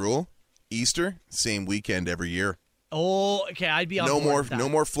a new rule. Easter, same weekend every year. Oh, okay. I'd be on board with that. No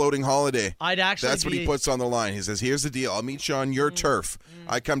more floating holiday. I'd actually That's what he puts on the line. He says, here's the deal. I'll meet you on your turf.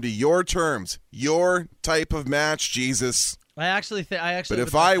 I come to your terms. Your type of match, Jesus. I actually But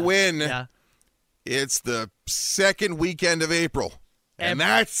if I win, it's the second weekend of April. And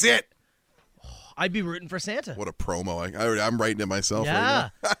that's it. I'd be rooting for Santa. What a promo. I'm writing it myself Yeah.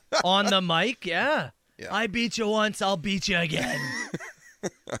 right now. On the mic, yeah. I beat you once, I'll beat you again.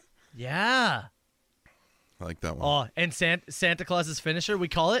 Yeah. I like that one. Oh, and Santa Claus's finisher, we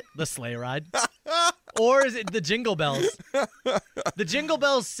call it the sleigh ride. Or is it the Jingle Bells? The Jingle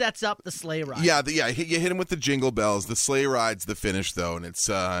Bells sets up the sleigh ride. Yeah, you hit him with the jingle bells. The sleigh ride's the finish, though, and it's.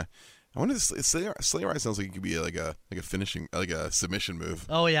 I wonder if sleigh ride sounds like it could be like a finishing, like a submission move.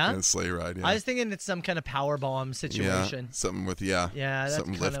 Oh yeah, and sleigh ride. Yeah. I was thinking it's some kind of power bomb situation. Yeah, something with Yeah, that's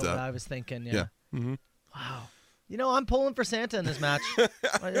something kind of lift what up. I was thinking. Yeah. Mm-hmm. Wow. I'm pulling for Santa in this match.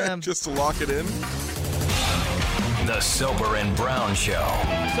 Just to lock it in. The Soper and Brown Show.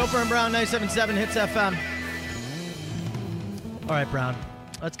 Soper and Brown, 97.7 Hits FM. All right, Brown.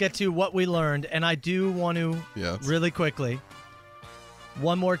 Let's get to what we learned. And I do want to, really quickly,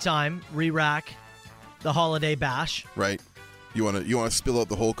 one more time, re-rack the Holiday Bash. Right. You want to spill out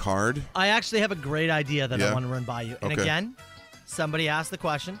the whole card? I actually have a great idea that I want to run by you. And Okay. again, somebody asked the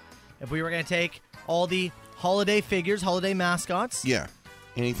question, if we were going to take all the holiday figures, holiday mascots, Yeah.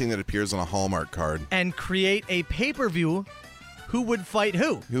 Anything that appears on a Hallmark card. and create a pay-per-view, who would fight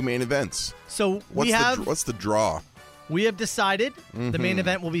who? Who main events? So What's the draw? We have decided the main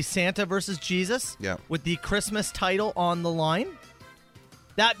event will be Santa versus Jesus. Yeah. With the Christmas title on the line.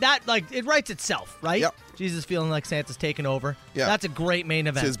 That it writes itself, right? Yep. Jesus feeling like Santa's taking over. Yeah. That's a great main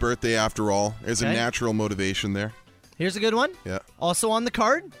It's event. his birthday after all. There's a Okay. natural motivation there. Here's a good one. Yeah. Also on the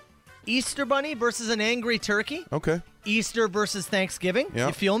card, Easter Bunny versus an angry turkey. Okay. Easter versus Thanksgiving. Yeah.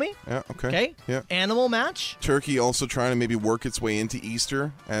 You feel me? Yeah, okay. Okay. Yeah. Animal match. Turkey also trying to maybe work its way into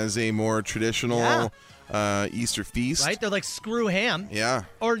Easter as a more traditional Easter feast. Right? They're like, screw ham. Yeah.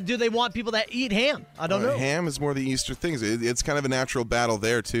 Or do they want people that eat ham? I don't know. Ham is more the Easter things. It's kind of a natural battle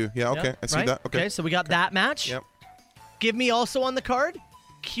there, too. Yeah, okay. Yep, I see right? that. Okay. So we got that match. Yep. Give me also on the card,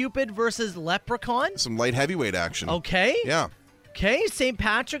 Cupid versus Leprechaun. Some light heavyweight action. Okay. Yeah. Okay, St.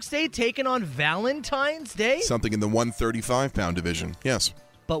 Patrick's Day taking on Valentine's Day. Something in the 135-pound division. Yes.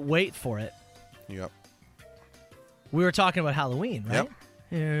 But wait for it. Yep. We were talking about Halloween, right? Yep.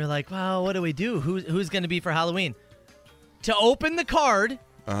 You're like, well, what do we do? Who's going to be for Halloween? To open the card,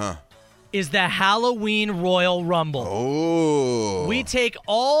 is the Halloween Royal Rumble. Oh. We take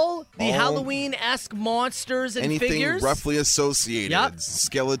all the Halloween-esque monsters and anything figures. roughly associated. Yep.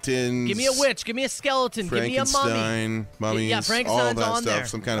 Skeletons. Give me a witch. Give me a skeleton. Give me a mummy. Frankenstein, mummies, Yeah, all Frankenstein's that on stuff. there,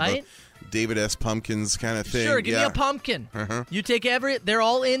 Some kind right? of a David S. Pumpkins kind of thing. Sure, give me yeah. a pumpkin. Uh-huh. You take they're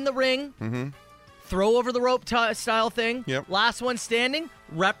all in the ring. Mm-hmm. Throw over the rope style thing. Yep. Last one standing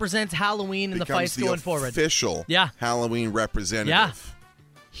represents Halloween in the fights going forward. Official Halloween representative. Yeah.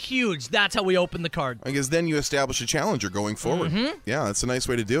 Huge. That's how we open the card. I guess then you establish a challenger going forward. Mhm. Yeah, that's a nice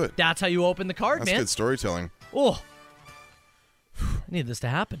way to do it. That's how you open the card, That's man. good storytelling. Oh. I need this to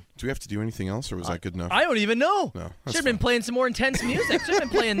happen. Do we have to do anything else, or was that good enough? I don't even know. No. Should have been playing some more intense music. Should have been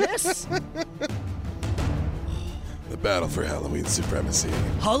playing this. The battle for Halloween supremacy.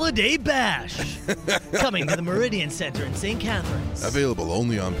 Holiday Bash. Coming to the Meridian Center in St. Catharines. Available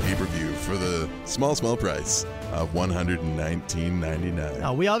only on pay-per-view for the small price of $119.99.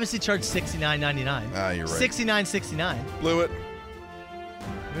 No, we obviously charge $69.99. Ah, you're right. $69.69. Blew it.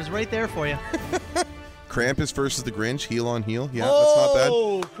 It was right there for you. Krampus versus the Grinch, heel on heel. Yeah, Oh, that's not bad.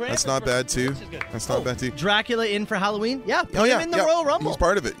 Krampus That's not bad, too. versus the Grinch is good. That's not bad, too. Dracula in for Halloween? Yeah, put Oh, yeah, him in the yeah. Royal Rumble. He's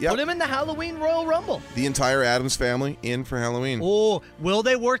part of it, yeah. Put him in the Halloween Royal Rumble. The entire Addams family in for Halloween. Oh, will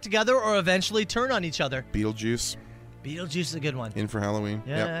they work together or eventually turn on each other? Beetlejuice Beetlejuice is a good one. in for Halloween.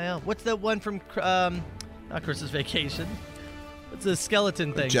 Yeah, Yep. yeah. What's the one from not Christmas Vacation? What's the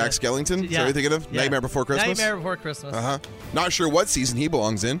skeleton thing? Jack Skellington? Is that what you're thinking of? Yeah. Nightmare Before Christmas? Nightmare Before Christmas. Uh-huh. Not sure what season he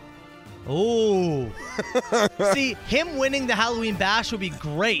belongs in. Oh. See, him winning the Halloween Bash would be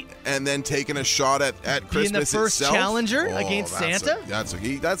great. And then taking a shot at Christmas Being the first itself. challenger against Santa?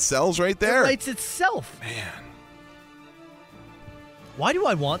 That sells right there. It writes itself. Man. Why do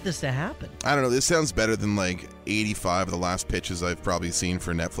I want this to happen? I don't know. This sounds better than like 85 of the last pitches I've probably seen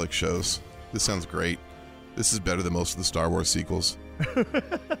for Netflix shows. This sounds great. This is better than most of the Star Wars sequels.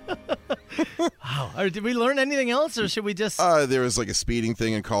 Wow. Did we learn anything else, or should we just... There was like a speeding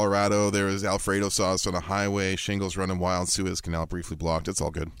thing in Colorado. There was Alfredo sauce on a highway. Shingles running wild. Suez Canal briefly blocked. It's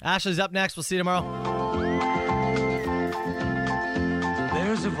all good. Ashley's up next. We'll see you tomorrow.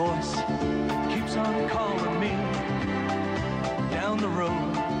 There's a voice keeps on calling me down the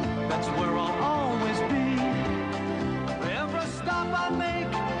road. That's where I'll always be. Every stop I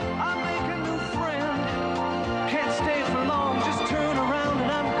make a new friend. Can't stay for long, just turn around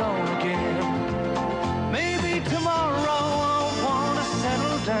and I'm gone again. Maybe tomorrow I'll wanna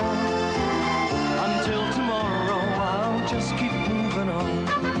settle down. Until tomorrow I'll just keep moving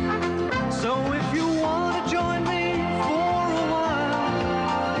on. So if you wanna join me for a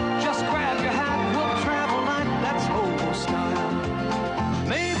while, just grab your hat, we'll travel like that's old style.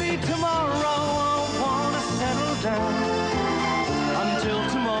 Maybe tomorrow I'll wanna settle down. Until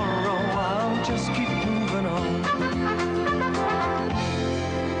tomorrow I'll just keep moving on.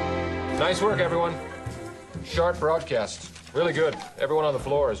 Nice work, everyone. Sharp broadcast. Really good. Everyone on the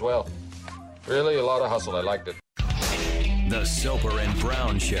floor as well. Really a lot of hustle. I liked it. The Soper and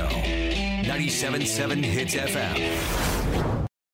Brown Show. 97.7 Hits FM.